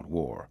without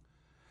war,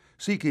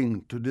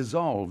 seeking to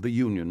dissolve the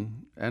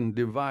Union and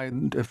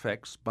divide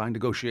effects by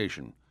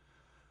negotiation.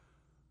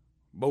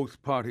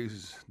 Both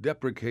parties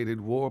deprecated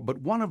war,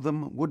 but one of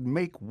them would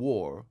make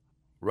war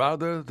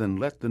rather than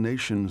let the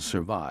nation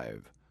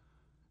survive,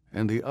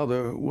 and the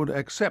other would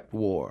accept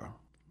war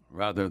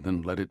rather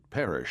than let it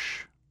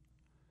perish.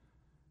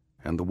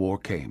 And the war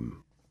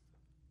came.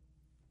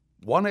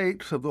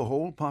 1/8 of the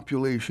whole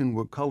population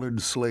were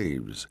colored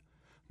slaves,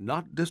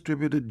 not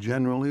distributed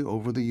generally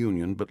over the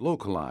Union, but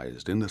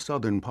localized in the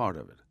southern part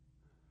of it.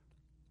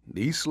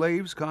 These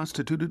slaves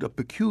constituted a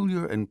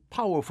peculiar and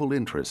powerful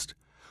interest.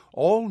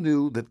 All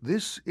knew that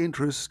this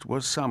interest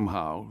was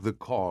somehow the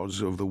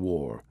cause of the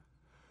war.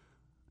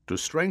 To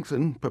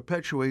strengthen,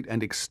 perpetuate,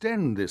 and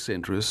extend this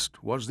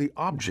interest was the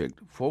object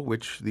for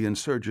which the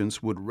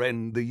insurgents would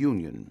rend the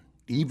Union,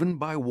 even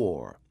by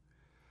war,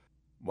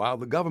 while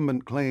the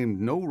government claimed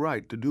no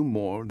right to do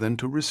more than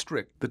to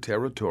restrict the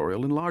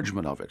territorial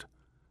enlargement of it.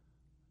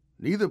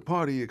 Neither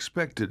party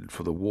expected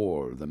for the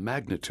war the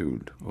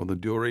magnitude or the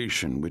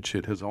duration which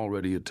it has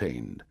already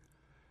attained.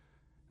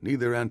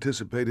 Neither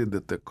anticipated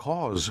that the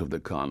cause of the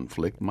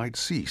conflict might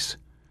cease,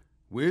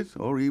 with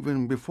or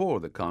even before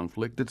the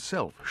conflict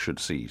itself should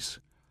cease.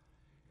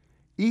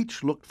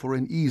 Each looked for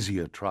an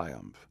easier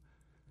triumph,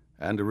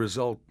 and a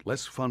result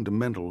less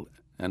fundamental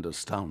and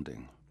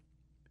astounding.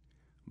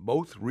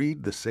 Both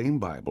read the same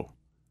Bible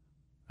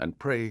and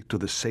pray to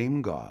the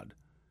same God,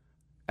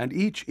 and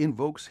each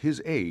invokes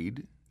his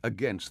aid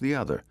against the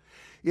other.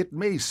 It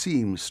may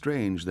seem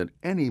strange that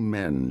any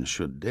men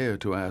should dare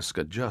to ask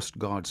a just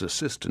God's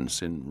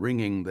assistance in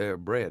wringing their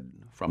bread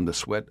from the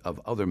sweat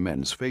of other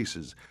men's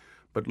faces,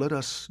 but let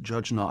us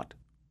judge not,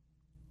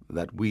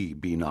 that we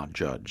be not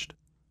judged.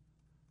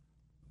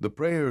 The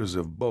prayers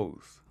of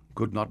both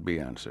could not be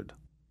answered.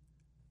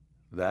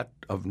 That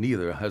of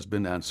neither has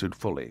been answered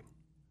fully.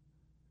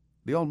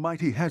 The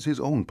Almighty has his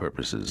own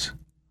purposes.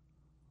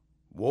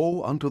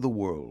 Woe unto the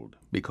world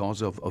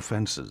because of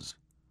offenses,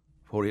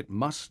 for it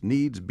must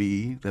needs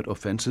be that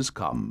offenses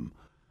come,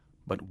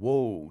 but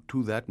woe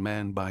to that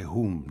man by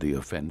whom the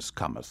offense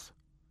cometh.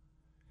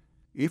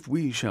 If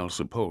we shall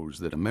suppose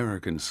that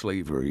American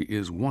slavery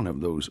is one of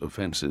those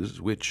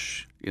offenses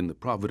which, in the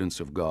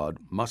providence of God,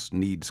 must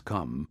needs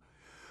come,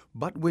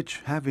 but which,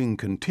 having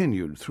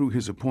continued through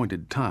his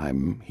appointed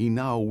time, he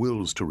now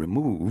wills to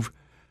remove,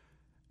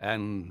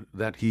 and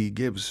that he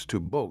gives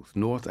to both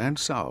North and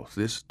South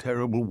this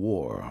terrible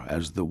war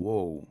as the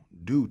woe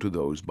due to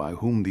those by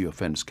whom the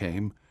offense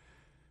came,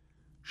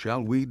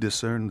 shall we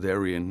discern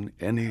therein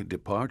any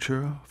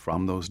departure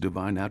from those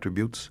divine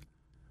attributes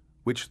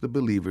which the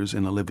believers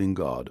in a living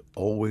God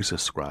always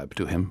ascribe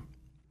to him?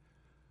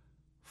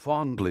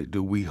 Fondly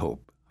do we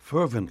hope,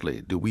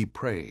 fervently do we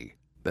pray,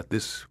 that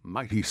this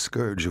mighty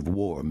scourge of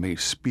war may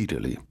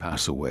speedily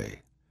pass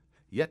away.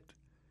 Yet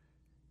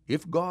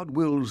if God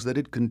wills that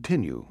it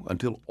continue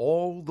until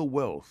all the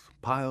wealth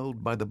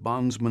piled by the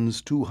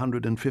bondsman's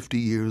 250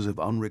 years of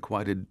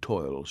unrequited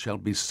toil shall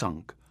be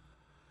sunk,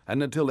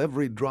 and until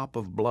every drop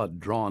of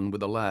blood drawn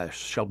with a lash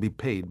shall be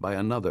paid by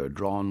another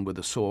drawn with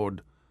a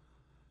sword,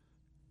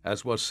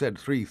 as was said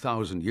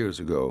 3,000 years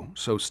ago,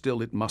 so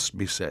still it must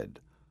be said,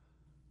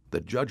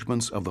 the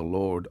judgments of the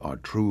Lord are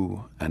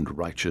true and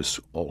righteous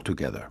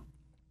altogether.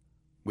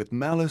 With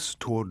malice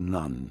toward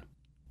none,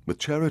 with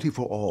charity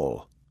for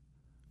all,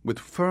 with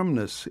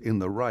firmness in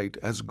the right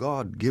as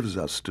God gives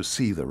us to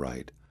see the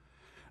right,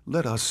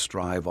 let us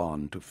strive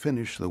on to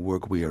finish the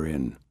work we are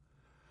in,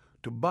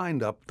 to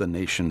bind up the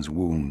nation's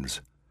wounds,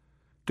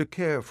 to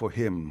care for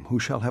him who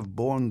shall have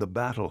borne the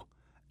battle,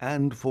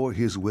 and for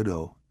his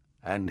widow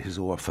and his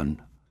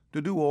orphan,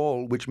 to do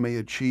all which may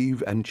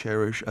achieve and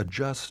cherish a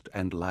just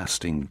and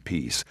lasting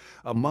peace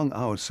among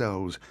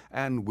ourselves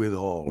and with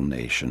all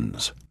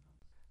nations.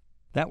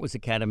 That was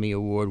Academy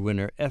Award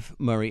winner F.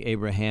 Murray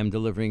Abraham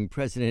delivering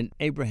President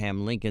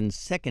Abraham Lincoln's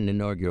second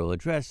inaugural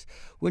address,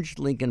 which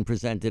Lincoln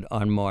presented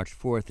on March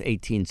 4th,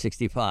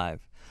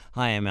 1865.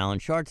 Hi, I'm Alan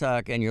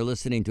Chartock, and you're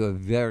listening to a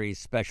very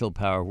special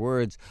Power of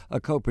Words, a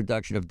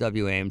co-production of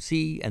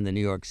WAMC and the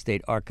New York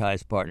State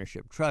Archives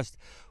Partnership Trust.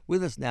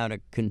 With us now to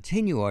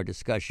continue our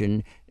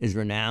discussion is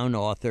renowned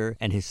author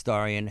and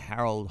historian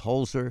Harold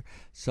Holzer.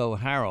 So,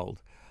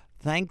 Harold,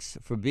 thanks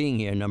for being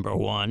here, number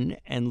one,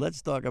 and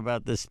let's talk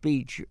about the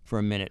speech for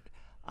a minute.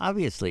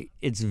 Obviously,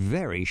 it's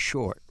very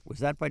short. Was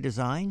that by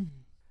design?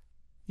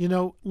 You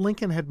know,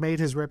 Lincoln had made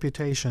his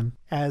reputation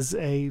as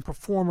a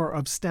performer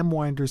of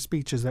stem-winder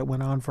speeches that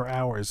went on for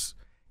hours.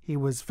 He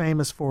was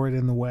famous for it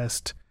in the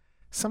West.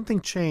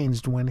 Something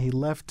changed when he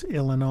left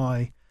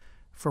Illinois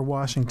for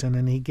Washington,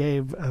 and he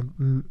gave a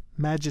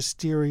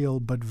magisterial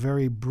but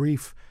very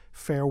brief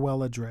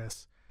farewell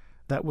address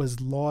that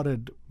was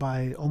lauded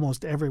by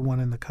almost everyone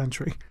in the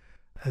country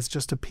as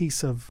just a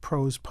piece of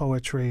prose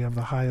poetry of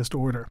the highest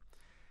order.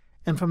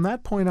 And from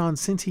that point on,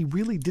 since he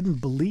really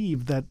didn't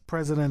believe that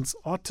presidents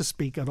ought to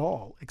speak at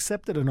all,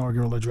 except at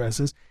inaugural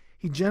addresses,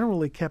 he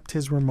generally kept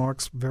his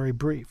remarks very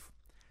brief.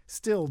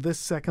 Still, this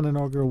second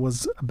inaugural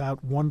was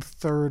about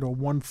 1/3 or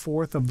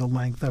 1/4 of the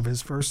length of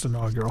his first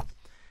inaugural.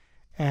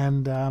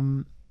 And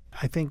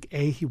I think,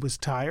 he was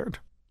tired,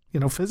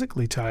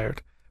 physically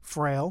tired,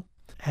 frail.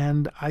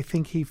 And I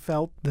think he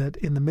felt that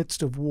in the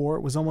midst of war,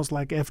 it was almost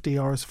like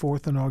FDR's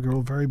fourth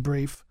inaugural, very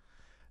brief,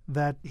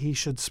 that he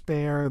should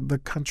spare the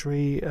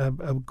country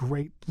a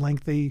great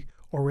lengthy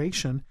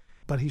oration,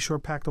 but he sure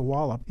packed a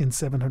wallop in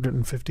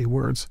 750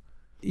 words.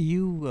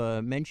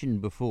 You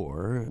mentioned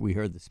before, we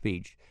heard the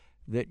speech,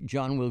 that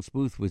John Wilkes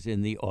Booth was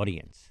in the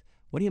audience.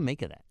 What do you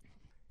make of that?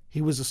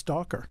 He was a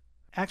stalker.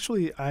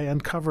 Actually, I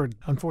uncovered,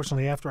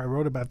 unfortunately, after I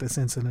wrote about this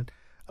incident,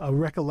 a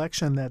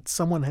recollection that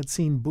someone had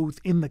seen Booth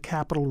in the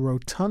Capitol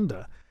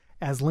Rotunda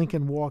as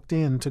Lincoln walked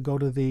in to go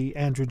to the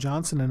Andrew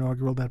Johnson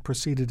inaugural that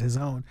preceded his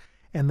own,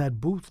 and that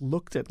Booth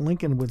looked at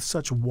Lincoln with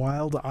such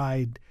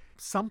wild-eyed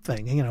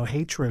something,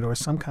 hatred or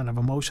some kind of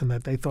emotion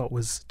that they thought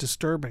was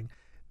disturbing,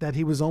 that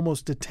he was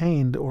almost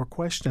detained or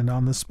questioned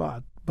on the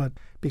spot. But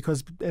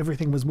because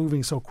everything was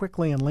moving so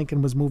quickly and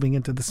Lincoln was moving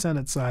into the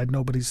Senate side,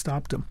 nobody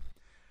stopped him.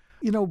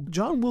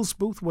 John Wilkes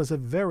Booth was a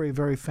very,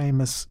 very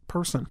famous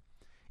person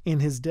in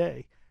his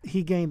day.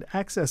 He gained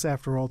access,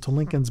 after all, to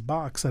Lincoln's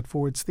box at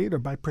Ford's Theater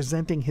by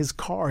presenting his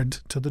card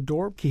to the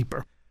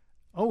doorkeeper.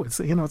 Oh,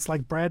 it's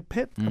like Brad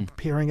Pitt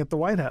appearing at the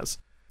White House,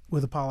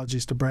 with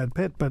apologies to Brad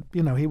Pitt. But,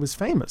 he was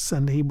famous,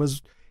 and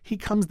he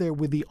comes there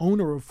with the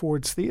owner of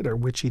Ford's Theater,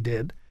 which he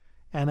did,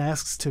 and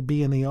asks to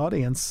be in the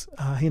audience.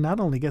 He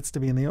not only gets to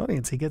be in the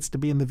audience, he gets to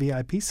be in the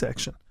VIP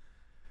section.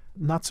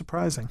 Not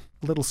surprising.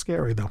 A little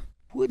scary, though.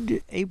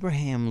 Would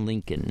Abraham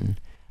Lincoln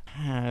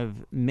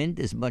have meant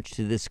as much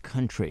to this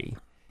country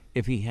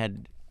if he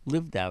had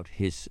lived out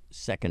his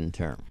second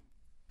term?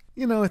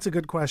 It's a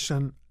good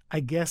question. I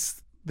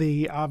guess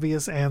the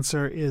obvious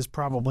answer is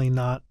probably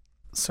not.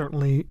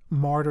 Certainly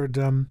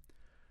martyrdom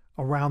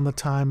around the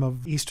time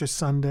of Easter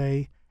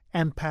Sunday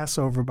and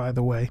Passover, by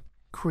the way,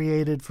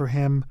 created for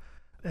him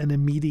an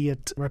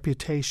immediate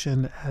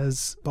reputation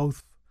as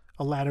both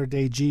a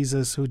latter-day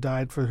Jesus who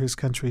died for his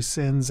country's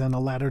sins and a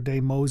latter-day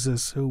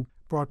Moses who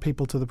brought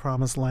people to the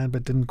Promised Land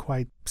but didn't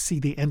quite see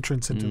the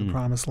entrance into the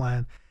Promised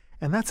Land.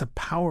 And that's a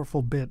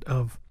powerful bit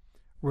of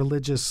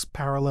religious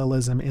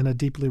parallelism in a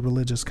deeply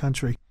religious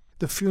country.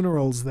 The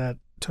funerals that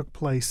took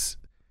place,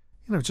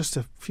 just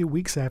a few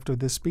weeks after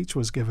this speech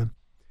was given,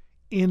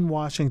 in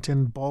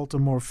Washington,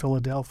 Baltimore,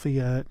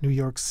 Philadelphia, New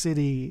York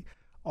City,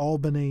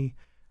 Albany,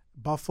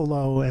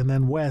 Buffalo, and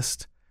then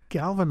West,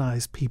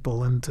 galvanized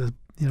people into,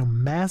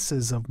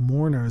 masses of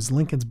mourners.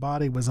 Lincoln's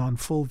body was on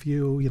full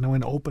view,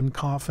 in open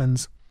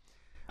coffins.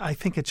 I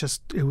think it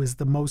was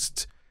the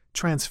most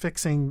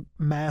transfixing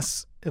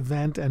mass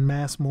event and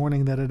mass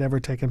mourning that had ever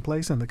taken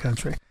place in the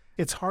country.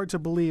 It's hard to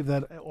believe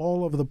that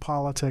all of the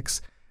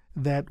politics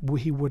that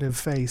he would have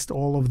faced,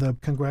 all of the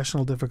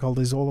congressional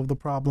difficulties, all of the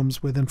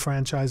problems with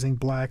enfranchising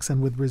blacks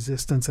and with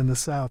resistance in the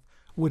South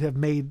would have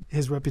made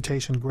his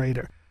reputation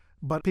greater.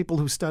 But people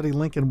who study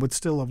Lincoln would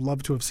still have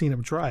loved to have seen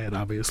him try it,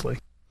 obviously.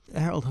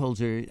 Harold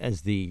Holzer,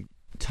 as the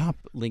top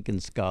Lincoln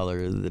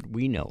scholar that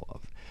we know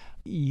of,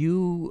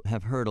 you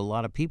have heard a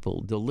lot of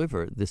people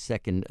deliver the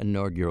second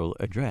inaugural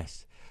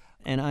address.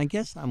 And I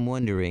guess I'm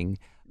wondering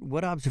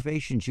what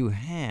observations you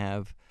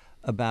have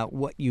about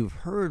what you've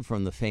heard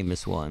from the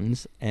famous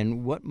ones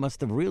and what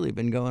must have really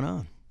been going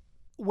on.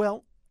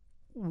 Well,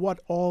 what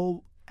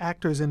all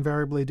actors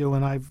invariably do,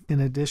 and I've, in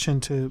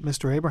addition to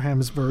Mr.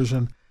 Abraham's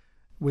version,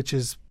 which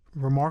is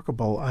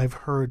remarkable, I've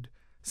heard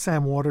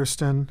Sam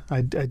Waterston,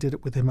 I did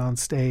it with him on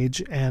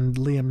stage, and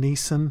Liam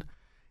Neeson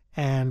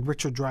and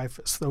Richard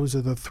Dreyfuss. Those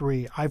are the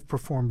three I've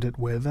performed it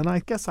with, and I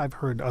guess I've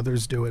heard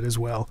others do it as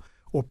well,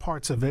 or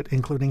parts of it,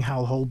 including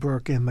Hal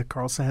Holbrook in the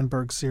Carl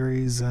Sandburg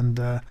series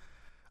and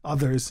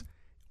others.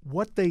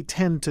 What they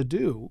tend to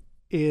do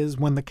is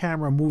when the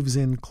camera moves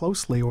in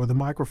closely or the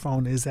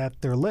microphone is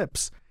at their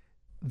lips,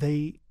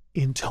 they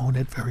intone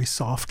it very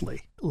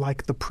softly,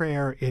 like the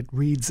prayer it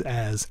reads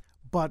as.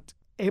 But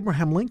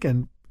Abraham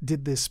Lincoln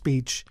did this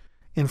speech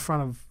in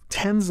front of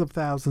tens of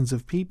thousands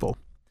of people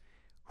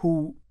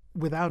who,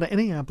 without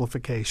any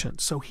amplification,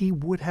 so he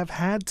would have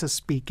had to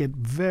speak it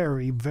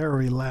very,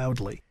 very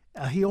loudly.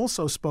 He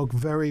also spoke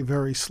very,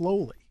 very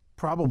slowly,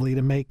 probably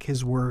to make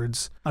his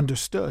words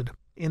understood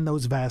in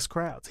those vast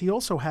crowds. He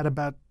also had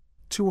about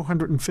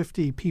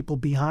 250 people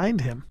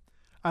behind him.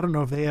 I don't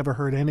know if they ever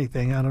heard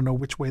anything. I don't know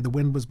which way the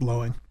wind was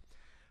blowing.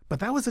 But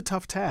that was a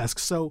tough task.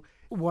 So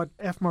what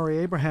F. Murray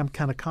Abraham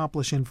can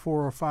accomplish in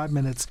 4 or 5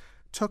 minutes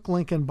took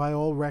Lincoln, by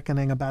all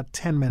reckoning, about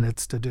 10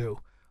 minutes to do.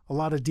 A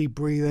lot of deep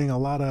breathing, a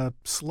lot of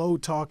slow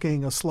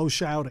talking, a slow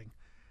shouting.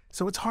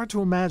 So it's hard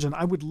to imagine.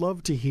 I would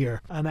love to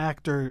hear an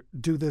actor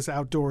do this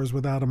outdoors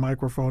without a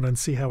microphone and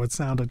see how it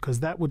sounded, because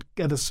that would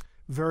get us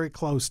very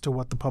close to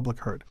what the public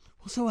heard.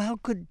 Well, so how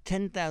could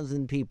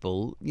 10,000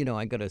 people,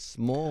 I go to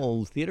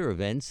small theater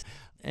events,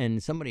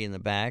 and somebody in the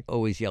back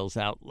always yells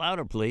out,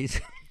 "Louder,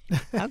 please."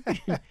 How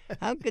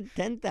could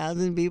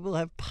 10,000 people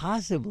have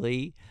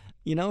possibly,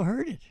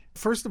 heard it?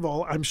 First of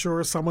all, I'm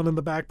sure someone in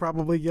the back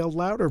probably yelled,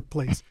 "Louder,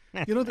 please."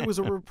 There was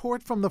a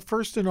report from the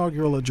first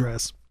inaugural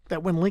address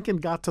that when Lincoln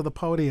got to the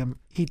podium,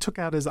 he took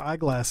out his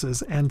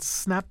eyeglasses and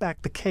snapped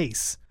back the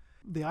case,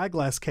 the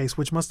eyeglass case,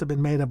 which must have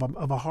been made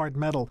of a hard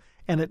metal,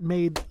 and it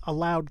made a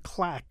loud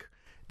clack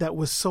that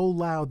was so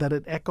loud that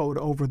it echoed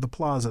over the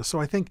plaza.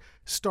 So I think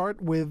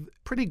start with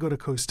pretty good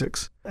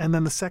acoustics. And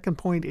then the second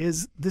point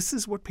is this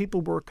is what people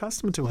were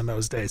accustomed to in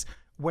those days,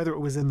 whether it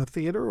was in the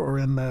theater or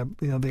in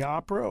the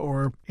opera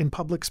or in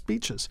public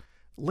speeches.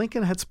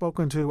 Lincoln had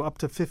spoken to up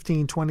to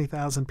 15,000,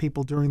 20,000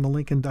 people during the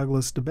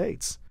Lincoln-Douglas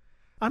debates.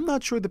 I'm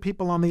not sure the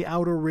people on the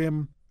outer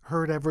rim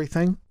heard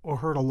everything or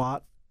heard a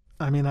lot.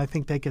 I mean, I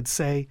think they could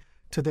say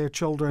to their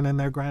children and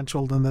their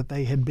grandchildren that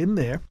they had been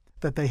there,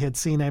 that they had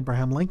seen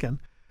Abraham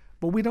Lincoln.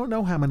 But we don't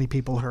know how many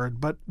people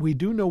heard. But we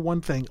do know one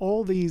thing.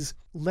 All these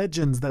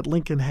legends that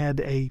Lincoln had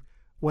a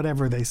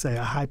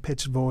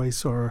high-pitched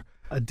voice or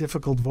a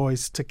difficult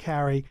voice to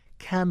carry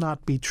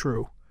cannot be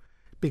true.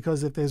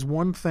 Because if there's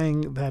one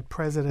thing that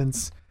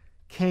presidents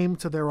came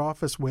to their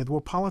office with,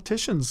 or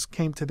politicians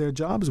came to their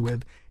jobs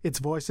with, it's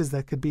voices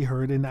that could be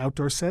heard in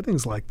outdoor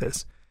settings like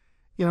this.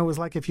 It was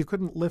like if you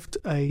couldn't lift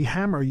a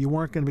hammer, you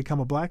weren't going to become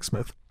a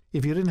blacksmith.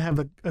 If you didn't have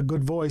a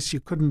good voice,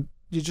 you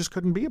just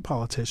couldn't be a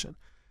politician.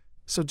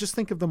 So just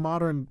think of the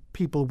modern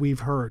people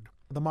we've heard,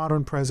 the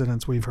modern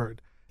presidents we've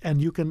heard,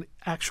 and you can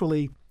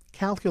actually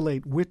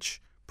calculate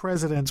which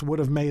presidents would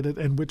have made it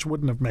and which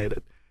wouldn't have made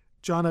it.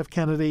 John F.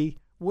 Kennedy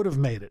would have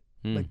made it,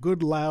 a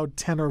good, loud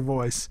tenor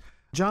voice.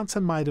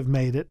 Johnson might have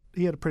made it.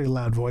 He had a pretty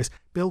loud voice.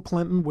 Bill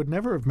Clinton would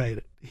never have made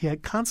it. He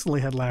had constantly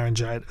had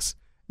laryngitis.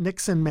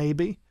 Nixon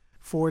maybe,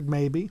 Ford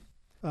maybe,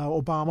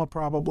 Obama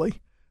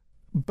probably.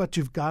 But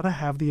you've got to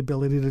have the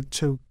ability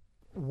to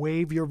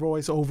wave your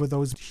voice over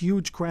those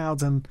huge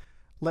crowds and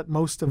let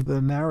most of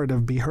the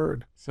narrative be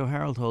heard. So,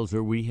 Harold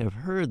Holzer, we have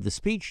heard the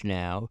speech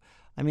now.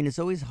 I mean, it's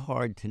always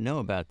hard to know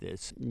about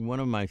this. One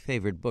of my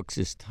favorite books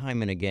is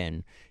Time and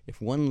Again. If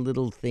one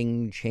little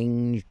thing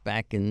changed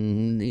back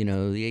in, the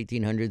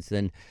 1800s,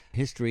 then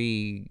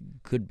history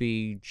could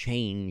be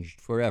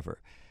changed forever.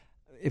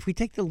 If we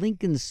take the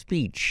Lincoln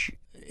speech,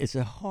 it's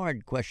a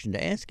hard question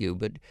to ask you,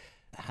 but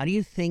how do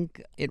you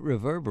think it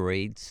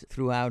reverberates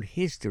throughout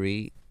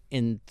history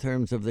in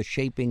terms of the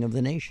shaping of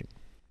the nation?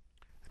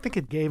 I think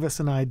it gave us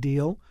an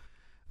ideal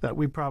that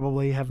we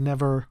probably have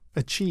never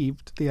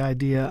achieved, the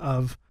idea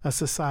of a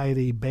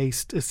society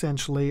based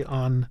essentially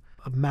on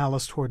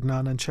malice toward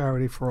none and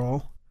charity for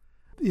all.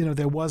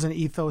 There was an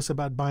ethos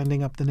about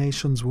binding up the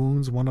nation's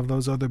wounds, one of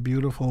those other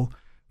beautiful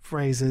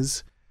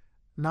phrases,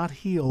 not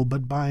heal,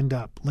 but bind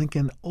up.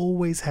 Lincoln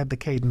always had the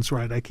cadence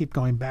right. I keep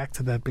going back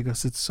to that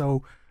because it's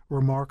so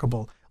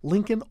remarkable.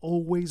 Lincoln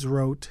always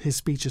wrote his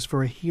speeches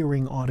for a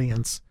hearing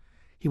audience.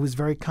 He was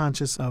very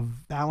conscious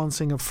of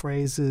balancing of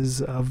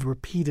phrases, of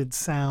repeated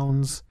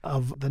sounds,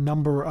 of the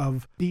number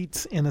of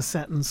beats in a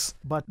sentence.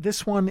 But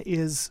this one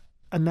is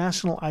a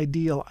national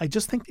ideal. I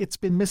just think it's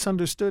been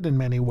misunderstood in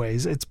many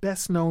ways. It's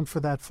best known for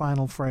that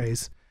final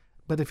phrase,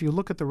 But if you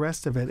look at the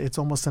rest of it, it's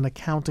almost an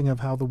accounting of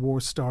how the war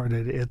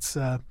started. It's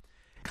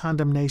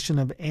condemnation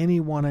of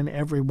anyone and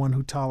everyone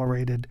who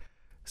tolerated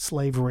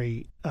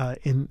slavery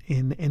in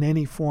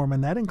any form,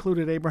 and that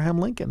included Abraham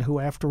Lincoln, who,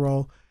 after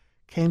all,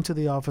 came to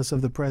the office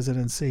of the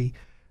presidency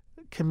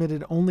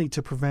committed only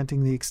to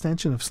preventing the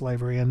extension of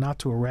slavery and not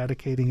to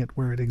eradicating it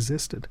where it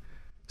existed.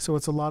 So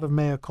it's a lot of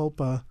mea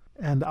culpa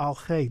and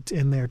al-Khayt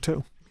in there,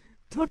 too.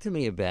 Talk to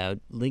me about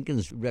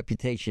Lincoln's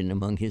reputation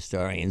among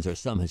historians, or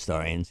some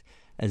historians,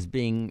 as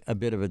being a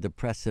bit of a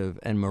depressive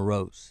and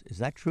morose. Is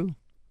that true?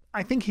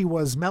 I think he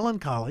was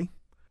melancholy.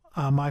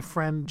 My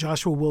friend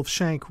Joshua Wolf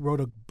Shank wrote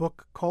a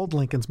book called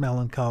Lincoln's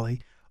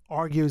Melancholy,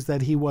 argues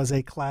that he was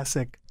a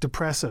classic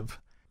depressive,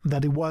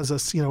 that he was a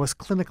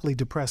clinically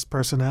depressed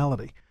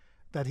personality,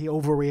 that he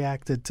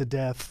overreacted to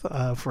death,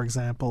 for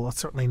example,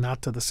 certainly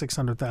not to the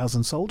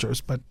 600,000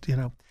 soldiers. But,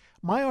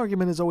 my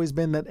argument has always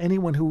been that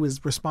anyone who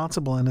is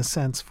responsible in a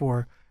sense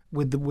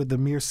with the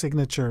mere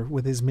signature,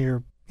 with his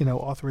mere,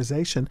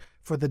 authorization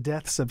for the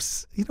deaths of,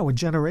 a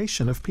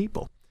generation of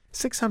people.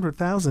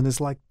 600,000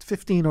 is like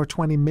 15 or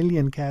 20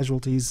 million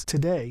casualties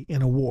today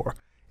in a war.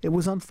 It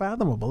was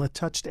unfathomable. It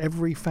touched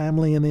every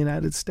family in the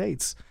United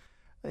States.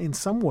 In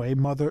some way,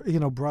 mother,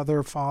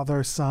 brother,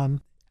 father, son.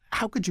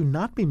 How could you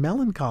not be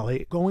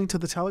melancholy going to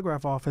the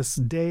telegraph office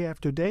day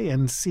after day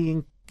and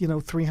seeing,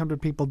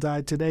 300 people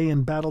died today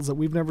in battles that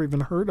we've never even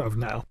heard of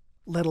now,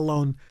 let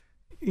alone,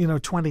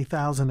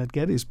 20,000 at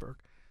Gettysburg.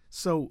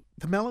 So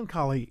the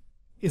melancholy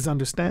is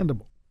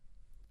understandable.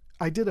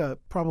 I did a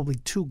probably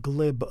too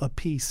glib a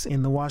piece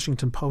in the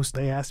Washington Post.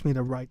 They asked me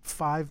to write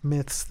 5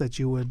 myths that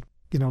you would,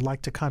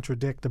 like to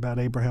contradict about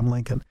Abraham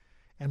Lincoln.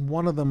 And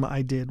one of them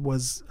I did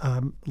was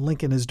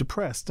Lincoln is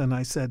depressed. And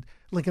I said,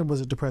 Lincoln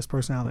was a depressed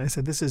personality. I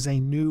said, this is a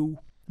new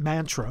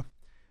mantra,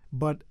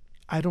 but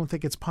I don't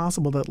think it's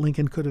possible that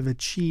Lincoln could have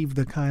achieved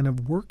the kind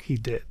of work he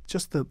did,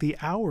 just the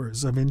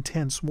hours of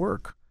intense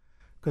work.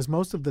 Because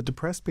most of the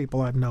depressed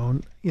people I've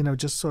known,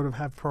 just sort of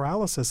have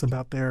paralysis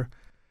about their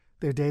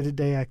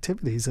day-to-day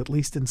activities, at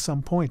least in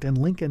some point. And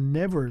Lincoln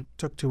never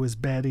took to his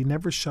bed. He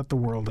never shut the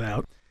world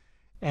out.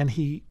 And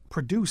he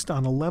produced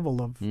on a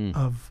level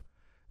of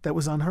that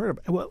was unheard of.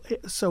 Well,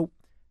 so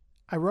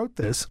I wrote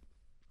this.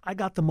 I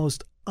got the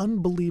most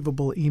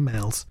unbelievable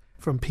emails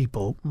from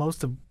people,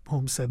 most of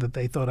whom said that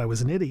they thought I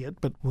was an idiot,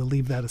 but we'll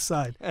leave that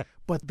aside.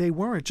 But they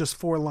weren't just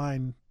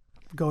 4-line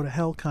go to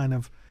hell kind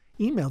of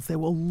emails. They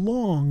were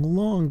long,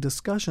 long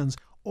discussions,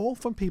 all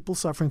from people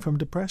suffering from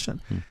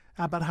depression,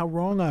 about how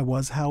wrong I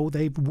was, how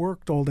they've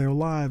worked all their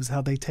lives,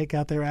 how they take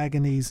out their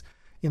agonies.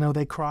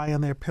 They cry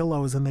on their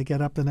pillows and they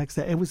get up the next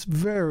day. It was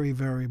very,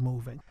 very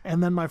moving.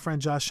 And then my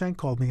friend Josh Shank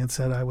called me and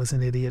said I was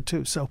an idiot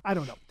too. So I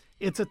don't know.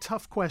 It's a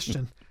tough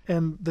question.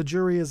 And the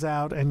jury is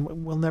out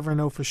and we'll never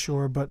know for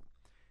sure. But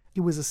he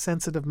was a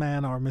sensitive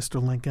man, our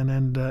Mr. Lincoln.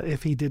 And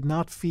if he did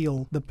not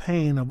feel the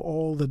pain of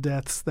all the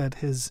deaths that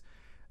his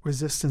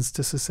resistance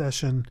to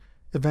secession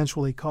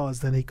eventually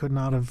caused, then he could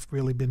not have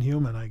really been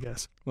human, I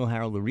guess. Well,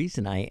 Harold, the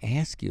reason I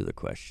ask you the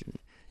question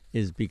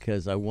is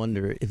because I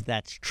wonder if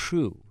that's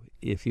true.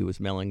 If he was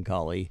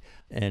melancholy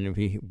and if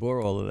he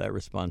bore all of that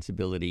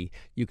responsibility,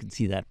 you can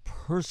see that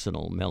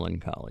personal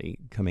melancholy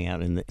coming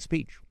out in the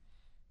speech.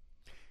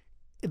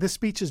 The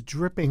speech is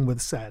dripping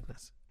with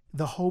sadness.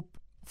 The hope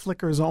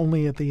flickers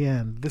only at the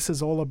end. This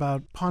is all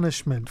about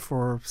punishment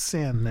for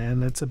sin,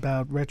 and it's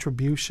about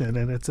retribution,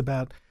 and it's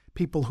about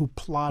people who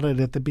plotted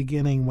at the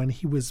beginning when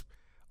he was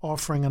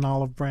offering an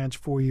olive branch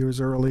 4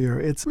 years earlier.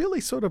 It's really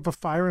sort of a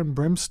fire and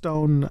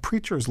brimstone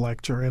preacher's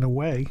lecture in a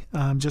way,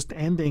 just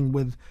ending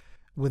with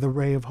a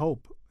ray of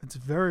hope. It's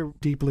very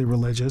deeply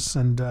religious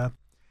and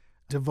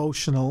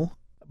devotional,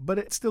 but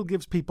it still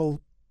gives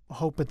people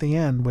hope at the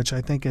end, which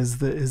I think is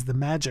the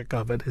magic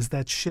of it, is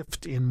that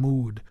shift in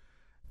mood,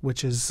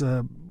 which is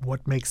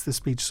what makes the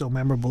speech so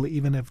memorable,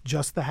 even if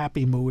just the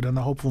happy mood and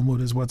the hopeful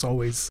mood is what's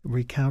always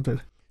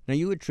recounted. Now,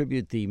 you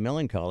attribute the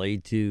melancholy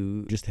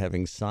to just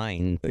having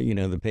signed,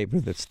 the paper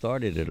that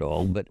started it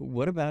all, but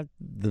what about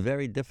the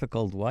very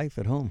difficult wife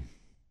at home?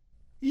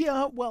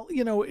 Yeah, well,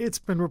 it's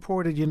been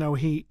reported,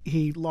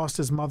 he lost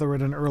his mother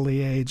at an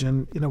early age.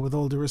 And, with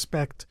all due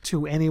respect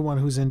to anyone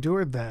who's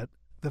endured that,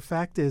 the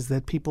fact is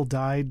that people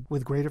died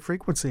with greater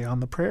frequency on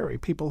the prairie.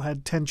 People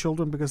had 10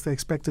 children because they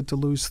expected to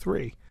lose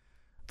 3.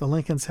 The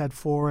Lincolns had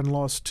 4 and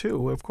lost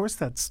 2. Of course,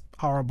 that's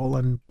horrible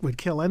and would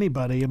kill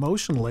anybody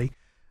emotionally,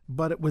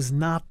 but it was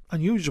not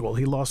unusual.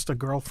 He lost a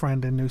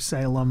girlfriend in New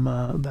Salem,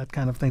 that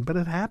kind of thing. But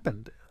it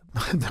happened.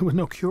 There was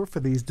no cure for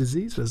these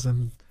diseases,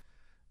 and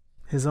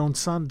his own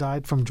son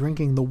died from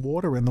drinking the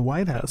water in the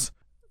White House.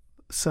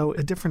 So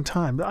a different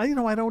time. I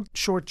don't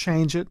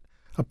shortchange it.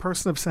 A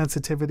person of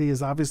sensitivity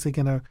is obviously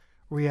going to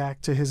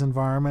react to his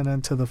environment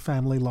and to the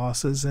family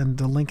losses. And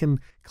Lincoln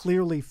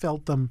clearly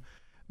felt them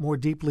more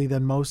deeply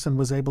than most and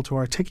was able to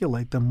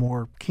articulate them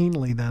more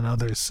keenly than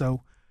others.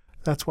 So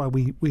that's why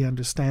we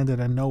understand it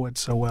and know it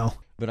so well.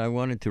 But I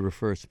wanted to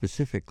refer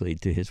specifically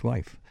to his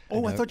wife.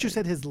 Oh, I thought you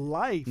said his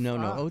life. No.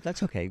 Oh,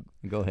 that's okay.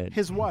 Go ahead.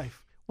 His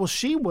wife. Well,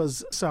 she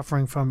was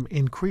suffering from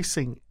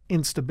increasing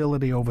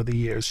instability over the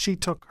years. She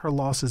took her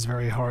losses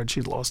very hard.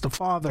 She'd lost a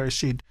father.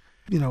 She'd,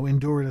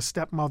 endured a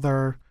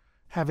stepmother,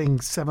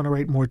 having 7 or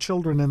 8 more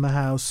children in the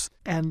house.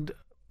 And,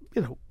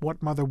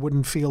 what mother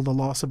wouldn't feel the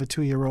loss of a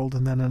 2-year-old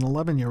and then an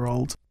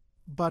 11-year-old?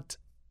 But,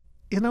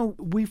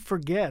 we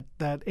forget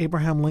that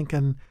Abraham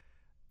Lincoln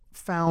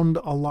found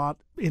a lot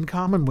in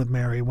common with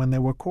Mary when they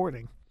were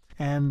courting.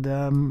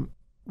 And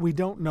we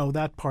don't know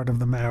that part of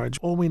the marriage.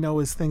 All we know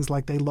is things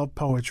like they loved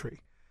poetry.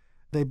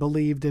 They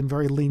believed in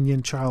very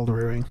lenient child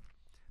rearing.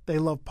 They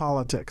loved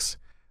politics.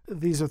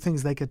 These are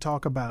things they could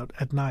talk about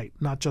at night,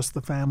 not just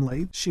the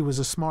family. She was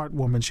a smart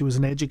woman. She was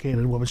an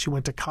educated woman. She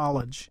went to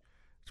college.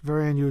 It's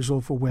very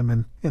unusual for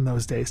women in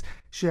those days.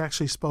 She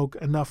actually spoke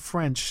enough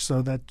French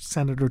so that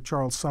Senator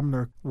Charles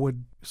Sumner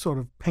would sort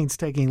of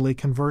painstakingly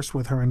converse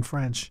with her in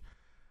French,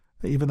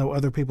 even though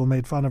other people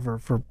made fun of her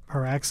for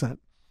her accent.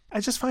 I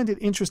just find it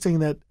interesting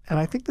that, and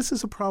I think this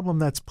is a problem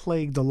that's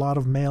plagued a lot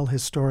of male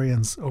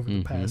historians over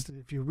the past.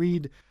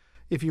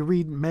 If you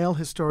read male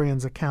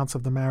historians' accounts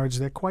of the marriage,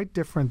 they're quite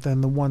different than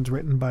the ones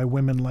written by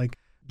women like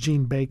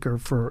Jean Baker,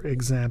 for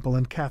example,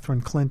 and Catherine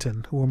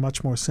Clinton, who were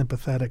much more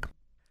sympathetic.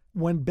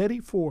 When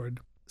Betty Ford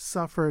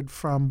suffered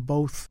from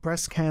both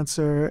breast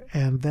cancer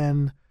and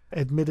then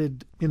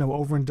admitted,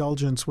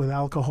 overindulgence with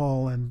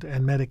alcohol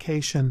and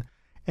medication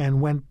and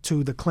went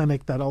to the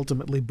clinic that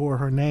ultimately bore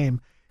her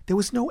name, there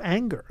was no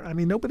anger. I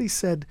mean, nobody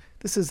said,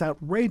 this is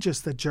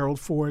outrageous that Gerald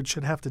Ford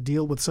should have to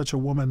deal with such a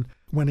woman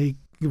when he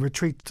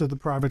retreats to the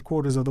private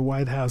quarters of the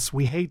White House.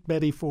 We hate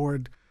Betty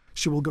Ford.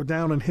 She will go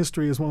down in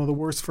history as one of the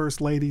worst first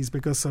ladies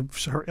because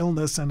of her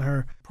illness and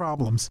her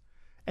problems.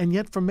 And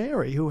yet for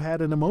Mary, who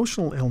had an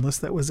emotional illness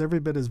that was every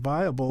bit as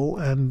viable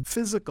and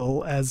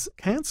physical as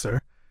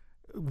cancer,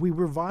 we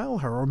revile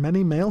her, or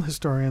many male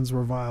historians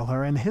revile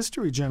her, and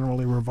history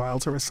generally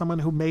reviles her as someone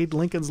who made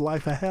Lincoln's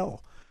life a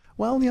hell.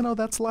 Well,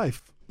 that's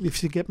life.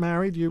 If you get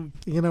married, in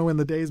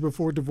the days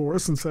before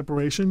divorce and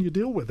separation, you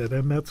deal with it.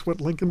 And that's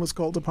what Lincoln was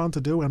called upon to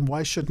do. And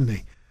why shouldn't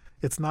he?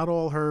 It's not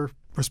all her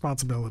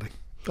responsibility.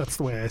 That's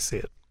the way I see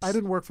it. I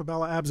didn't work for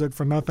Bella Abzug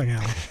for nothing,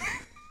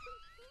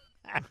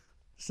 Alan.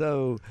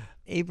 So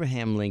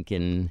Abraham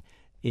Lincoln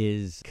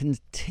is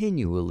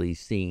continually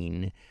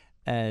seen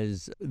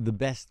as the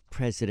best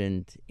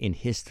president in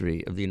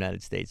history of the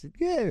United States.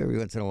 Yeah, every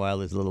once in a while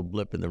there's a little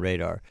blip in the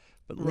radar.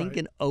 But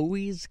Lincoln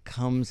always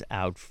comes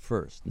out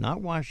first,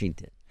 not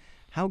Washington.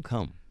 How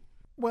come?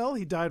 Well,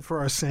 he died for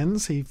our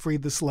sins. He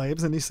freed the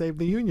slaves and he saved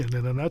the Union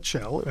in a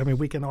nutshell. I mean,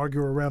 we can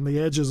argue around the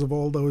edges of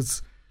all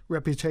those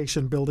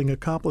reputation-building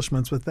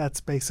accomplishments, but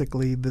that's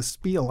basically the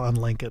spiel on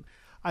Lincoln.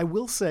 I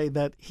will say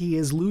that he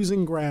is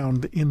losing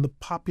ground in the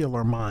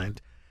popular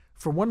mind.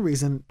 For one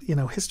reason,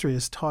 history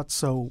is taught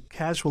so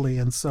casually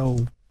and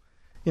so,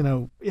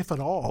 if at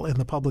all, in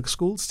the public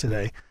schools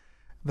today,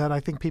 that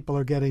I think people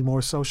are getting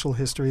more social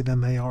history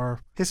than they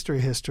are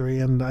history.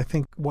 And I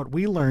think what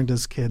we learned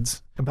as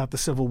kids about the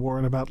Civil War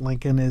and about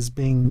Lincoln is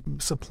being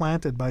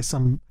supplanted by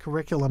some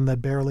curriculum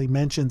that barely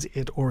mentions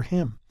it or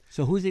him.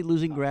 So who's he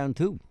losing ground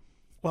to?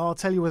 Well, I'll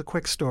tell you a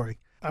quick story.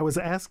 I was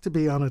asked to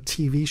be on a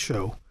TV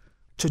show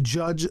to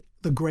judge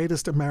the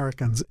greatest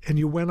Americans. And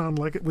you went on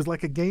it was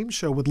like a game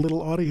show with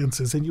little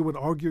audiences, and you would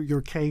argue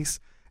your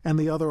case and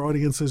the other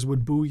audiences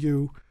would boo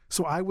you.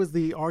 So I was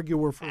the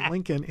arguer for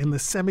Lincoln in the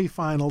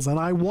semifinals, and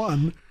I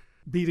won,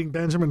 beating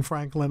Benjamin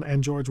Franklin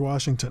and George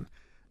Washington.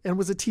 And it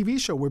was a TV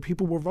show where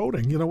people were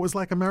voting. It was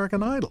like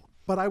American Idol.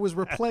 But I was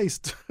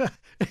replaced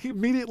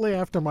immediately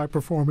after my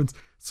performance.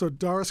 So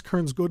Doris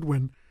Kearns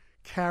Goodwin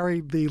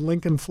carried the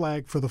Lincoln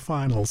flag for the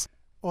finals.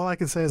 All I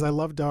can say is I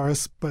love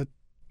Doris, but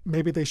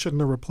maybe they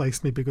shouldn't have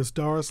replaced me because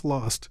Doris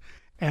lost.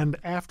 And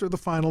after the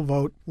final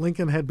vote,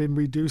 Lincoln had been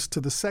reduced to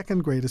the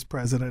second greatest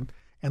president,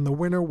 and the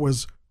winner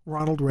was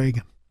Ronald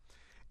Reagan.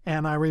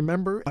 And I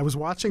remember I was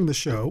watching the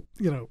show,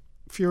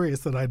 furious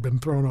that I'd been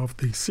thrown off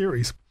the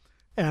series.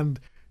 And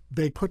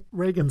they put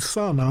Reagan's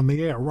son on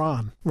the air,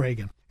 Ron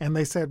Reagan. And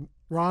they said,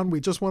 Ron, we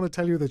just want to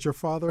tell you that your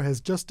father has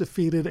just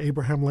defeated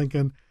Abraham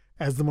Lincoln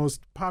as the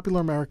most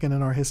popular American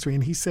in our history.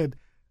 And he said,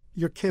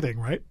 you're kidding,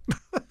 right?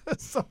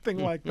 Something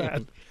like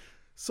that.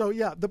 So,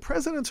 yeah, the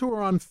presidents who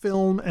are on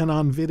film and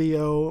on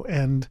video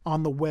and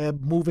on the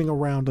web moving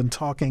around and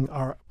talking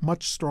are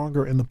much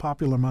stronger in the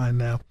popular mind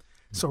now.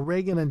 So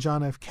Reagan and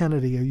John F.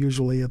 Kennedy are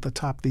usually at the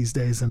top these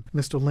days, and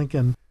Mr.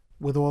 Lincoln,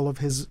 with all of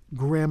his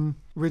grim,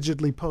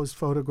 rigidly posed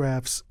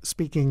photographs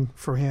speaking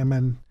for him,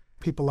 and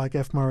people like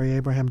F. Murray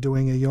Abraham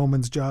doing a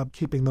yeoman's job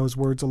keeping those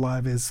words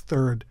alive, is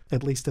third,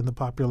 at least in the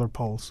popular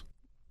polls.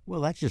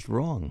 Well, that's just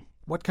wrong.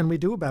 What can we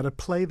do about it?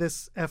 Play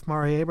this F.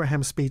 Murray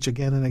Abraham speech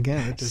again and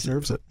again. It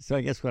deserves it. So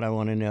I guess what I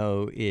want to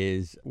know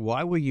is,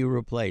 why were you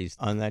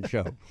replaced on that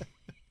show?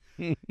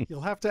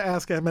 You'll have to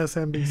ask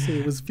MSNBC.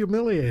 It was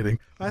humiliating.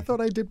 I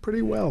thought I did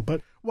pretty well, but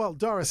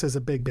Doris is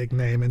a big, big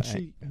name, and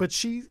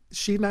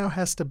she now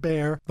has to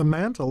bear the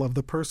mantle of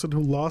the person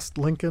who lost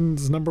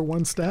Lincoln's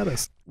 #1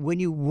 status. When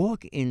you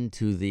walk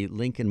into the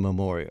Lincoln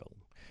Memorial,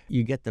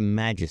 you get the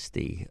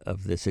majesty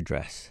of this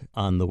address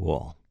on the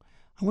wall.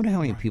 I wonder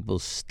how many people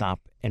stop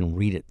and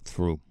read it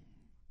through.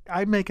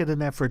 I make it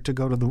an effort to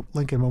go to the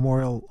Lincoln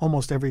Memorial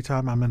almost every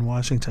time I'm in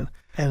Washington.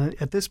 And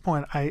at this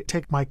point, I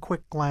take my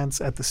quick glance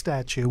at the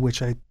statue,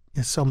 which is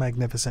so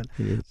magnificent.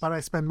 It is. But I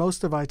spend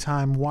most of my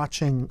time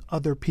watching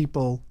other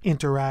people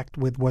interact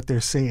with what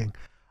they're seeing.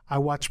 I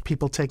watch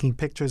people taking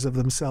pictures of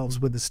themselves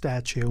with the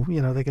statue.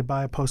 You know, they could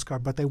buy a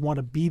postcard, but they want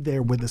to be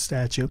there with the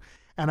statue.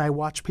 And I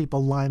watch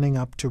people lining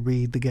up to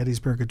read the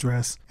Gettysburg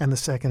Address and the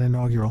Second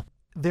Inaugural.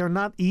 They're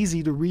not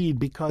easy to read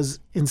because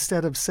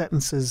instead of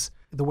sentences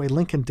the way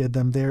Lincoln did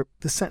them,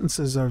 the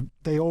sentences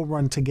they all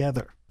run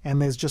together.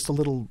 And there's just a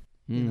little,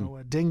 a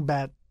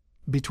dingbat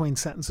between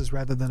sentences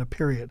rather than a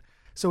period.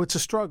 So it's a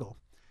struggle.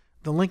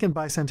 The Lincoln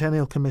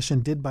Bicentennial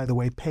Commission did, by the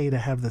way, pay to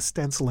have the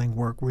stenciling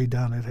work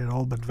redone. It had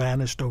all but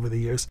vanished over the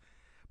years.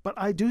 But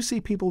I do see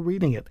people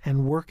reading it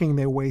and working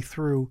their way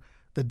through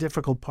the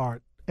difficult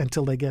part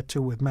until they get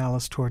to With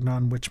Malice Toward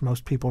None, which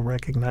most people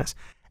recognize.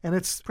 And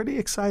it's pretty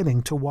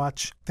exciting to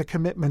watch the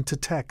commitment to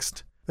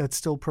text that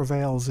still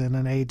prevails in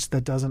an age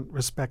that doesn't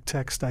respect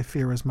text, I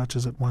fear, as much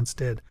as it once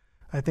did.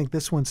 I think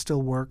this one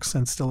still works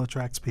and still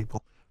attracts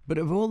people. But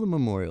of all the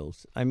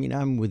memorials, I mean,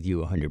 I'm with you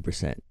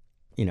 100%.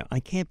 You know, I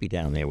can't be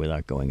down there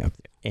without going up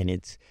there. And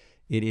it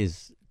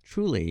is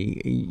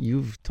truly,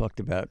 you've talked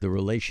about the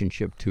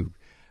relationship to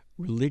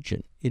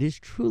religion. It is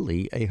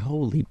truly a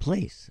holy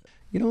place.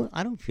 You know,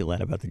 I don't feel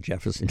that about the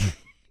Jefferson,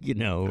 I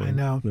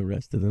know. The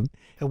rest of them.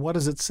 And what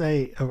does it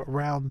say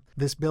around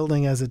this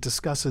building as it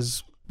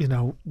discusses,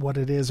 what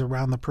it is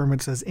around the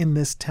perimeter? It says, in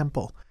this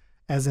temple,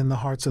 as in the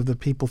hearts of the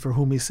people for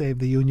whom he saved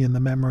the Union, the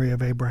memory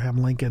of Abraham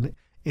Lincoln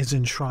is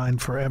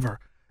enshrined forever.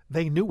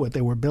 They knew what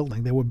they were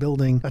building. They were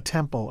building a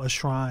temple, a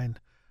shrine,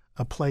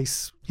 a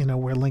place,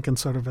 where Lincoln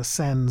sort of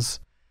ascends.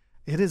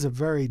 It is a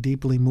very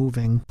deeply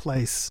moving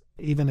place,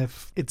 even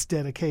if its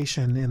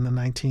dedication in the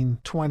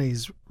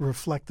 1920s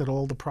reflected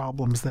all the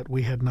problems that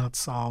we had not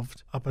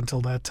solved up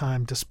until that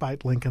time,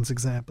 despite Lincoln's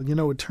example.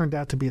 It turned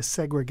out to be a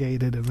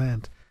segregated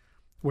event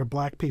where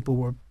black people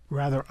were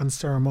rather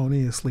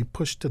unceremoniously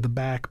pushed to the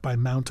back by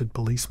mounted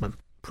policemen.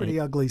 Pretty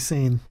ugly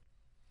scene.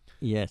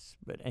 Yes,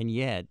 and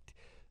yet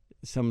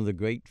some of the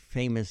great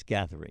famous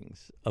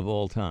gatherings of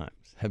all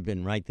times have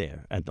been right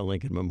there at the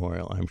Lincoln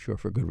Memorial, I'm sure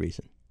for good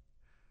reason.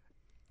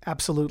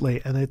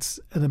 Absolutely, and it's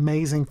an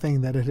amazing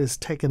thing that it has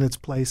taken its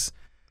place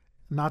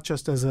not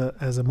just as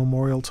a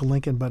memorial to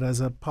Lincoln, but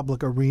as a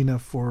public arena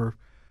for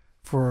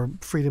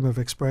freedom of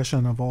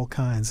expression of all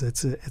kinds.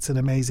 It's an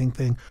amazing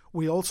thing.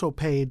 We also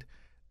paid,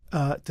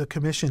 the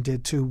commission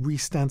did, to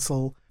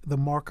re-stencil the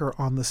marker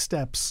on the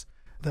steps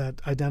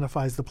that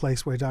identifies the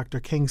place where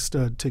Dr. King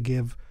stood to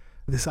give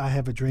this I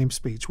Have a Dream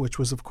speech, which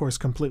was, of course,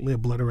 completely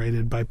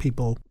obliterated by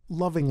people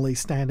lovingly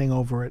standing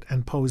over it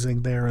and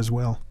posing there as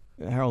well.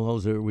 Harold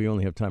Holzer, we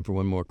only have time for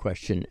one more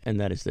question, and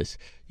that is this.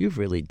 You've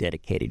really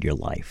dedicated your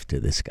life to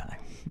this guy.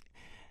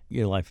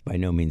 Your life by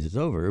no means is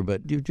over,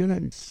 but you've done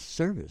a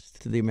service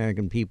to the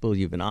American people.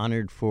 You've been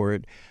honored for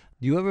it.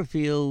 Do you ever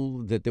feel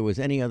that there was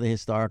any other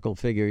historical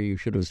figure you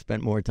should have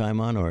spent more time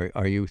on, or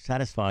are you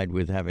satisfied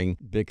with having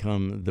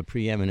become the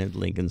preeminent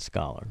Lincoln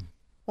scholar?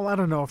 Well, I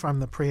don't know if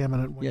I'm the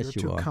preeminent one. Yes,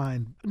 You're too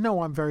kind.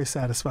 No, I'm very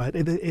satisfied.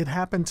 It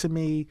happened to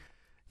me.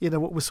 It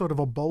was sort of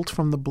a bolt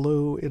from the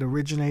blue. It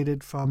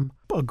originated from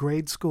a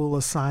grade school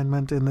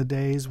assignment in the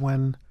days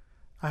when,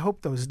 I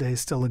hope those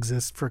days still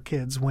exist for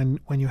kids,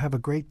 when you have a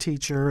great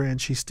teacher and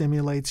she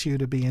stimulates you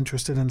to be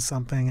interested in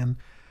something, and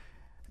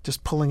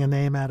just pulling a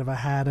name out of a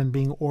hat and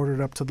being ordered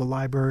up to the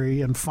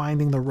library and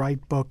finding the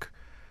right book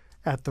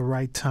at the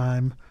right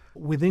time.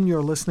 Within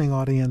your listening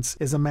audience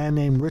is a man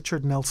named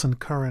Richard Nelson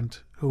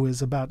Current, who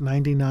is about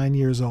 99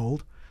 years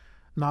old,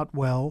 not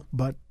well,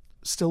 but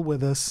still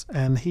with us,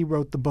 and he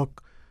wrote the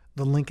book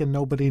The Lincoln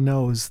Nobody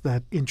Knows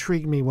that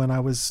intrigued me when I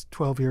was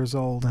 12 years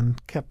old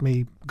and kept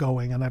me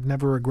going, and I've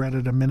never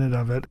regretted a minute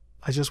of it.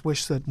 I just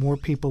wish that more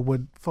people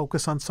would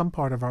focus on some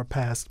part of our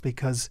past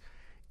because,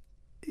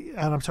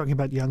 and I'm talking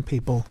about young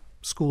people,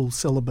 school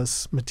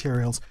syllabus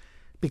materials,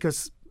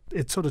 because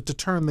it's sort of, to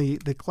turn the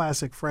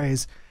classic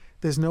phrase,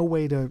 there's no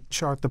way to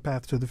chart the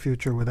path to the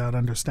future without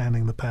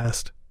understanding the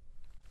past.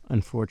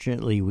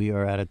 Unfortunately, we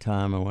are out of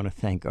time. I want to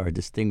thank our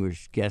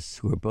distinguished guests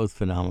who are both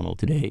phenomenal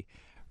today.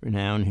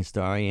 Renowned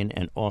historian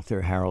and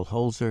author Harold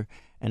Holzer,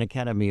 and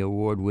Academy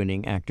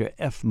Award-winning actor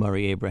F.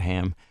 Murray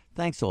Abraham.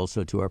 Thanks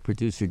also to our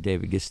producer,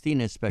 David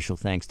Gastina. Special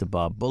thanks to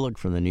Bob Bullock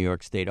from the New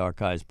York State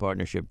Archives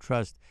Partnership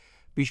Trust.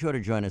 Be sure to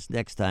join us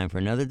next time for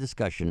another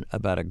discussion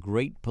about a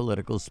great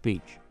political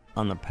speech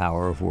on the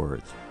power of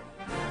words.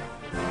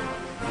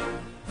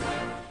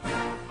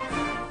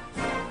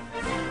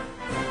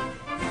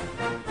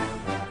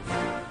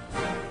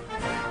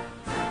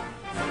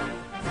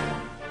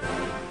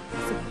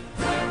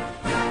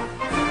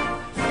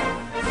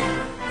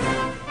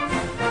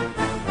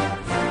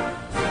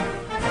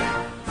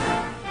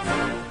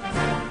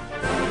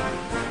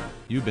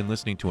 You've been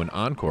listening to an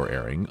encore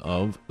airing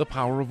of The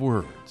Power of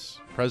Words,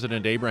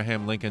 President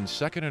Abraham Lincoln's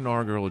second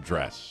inaugural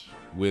address,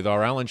 with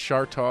our Alan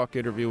Chartock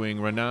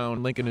interviewing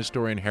renowned Lincoln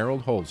historian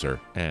Harold Holzer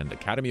and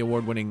Academy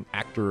Award-winning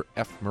actor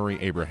F. Murray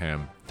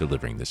Abraham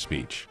delivering the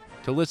speech.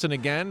 To listen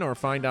again or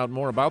find out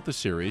more about the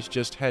series,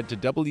 just head to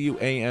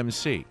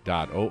WAMC.org,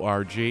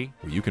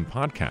 where you can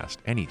podcast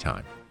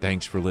anytime.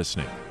 Thanks for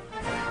listening.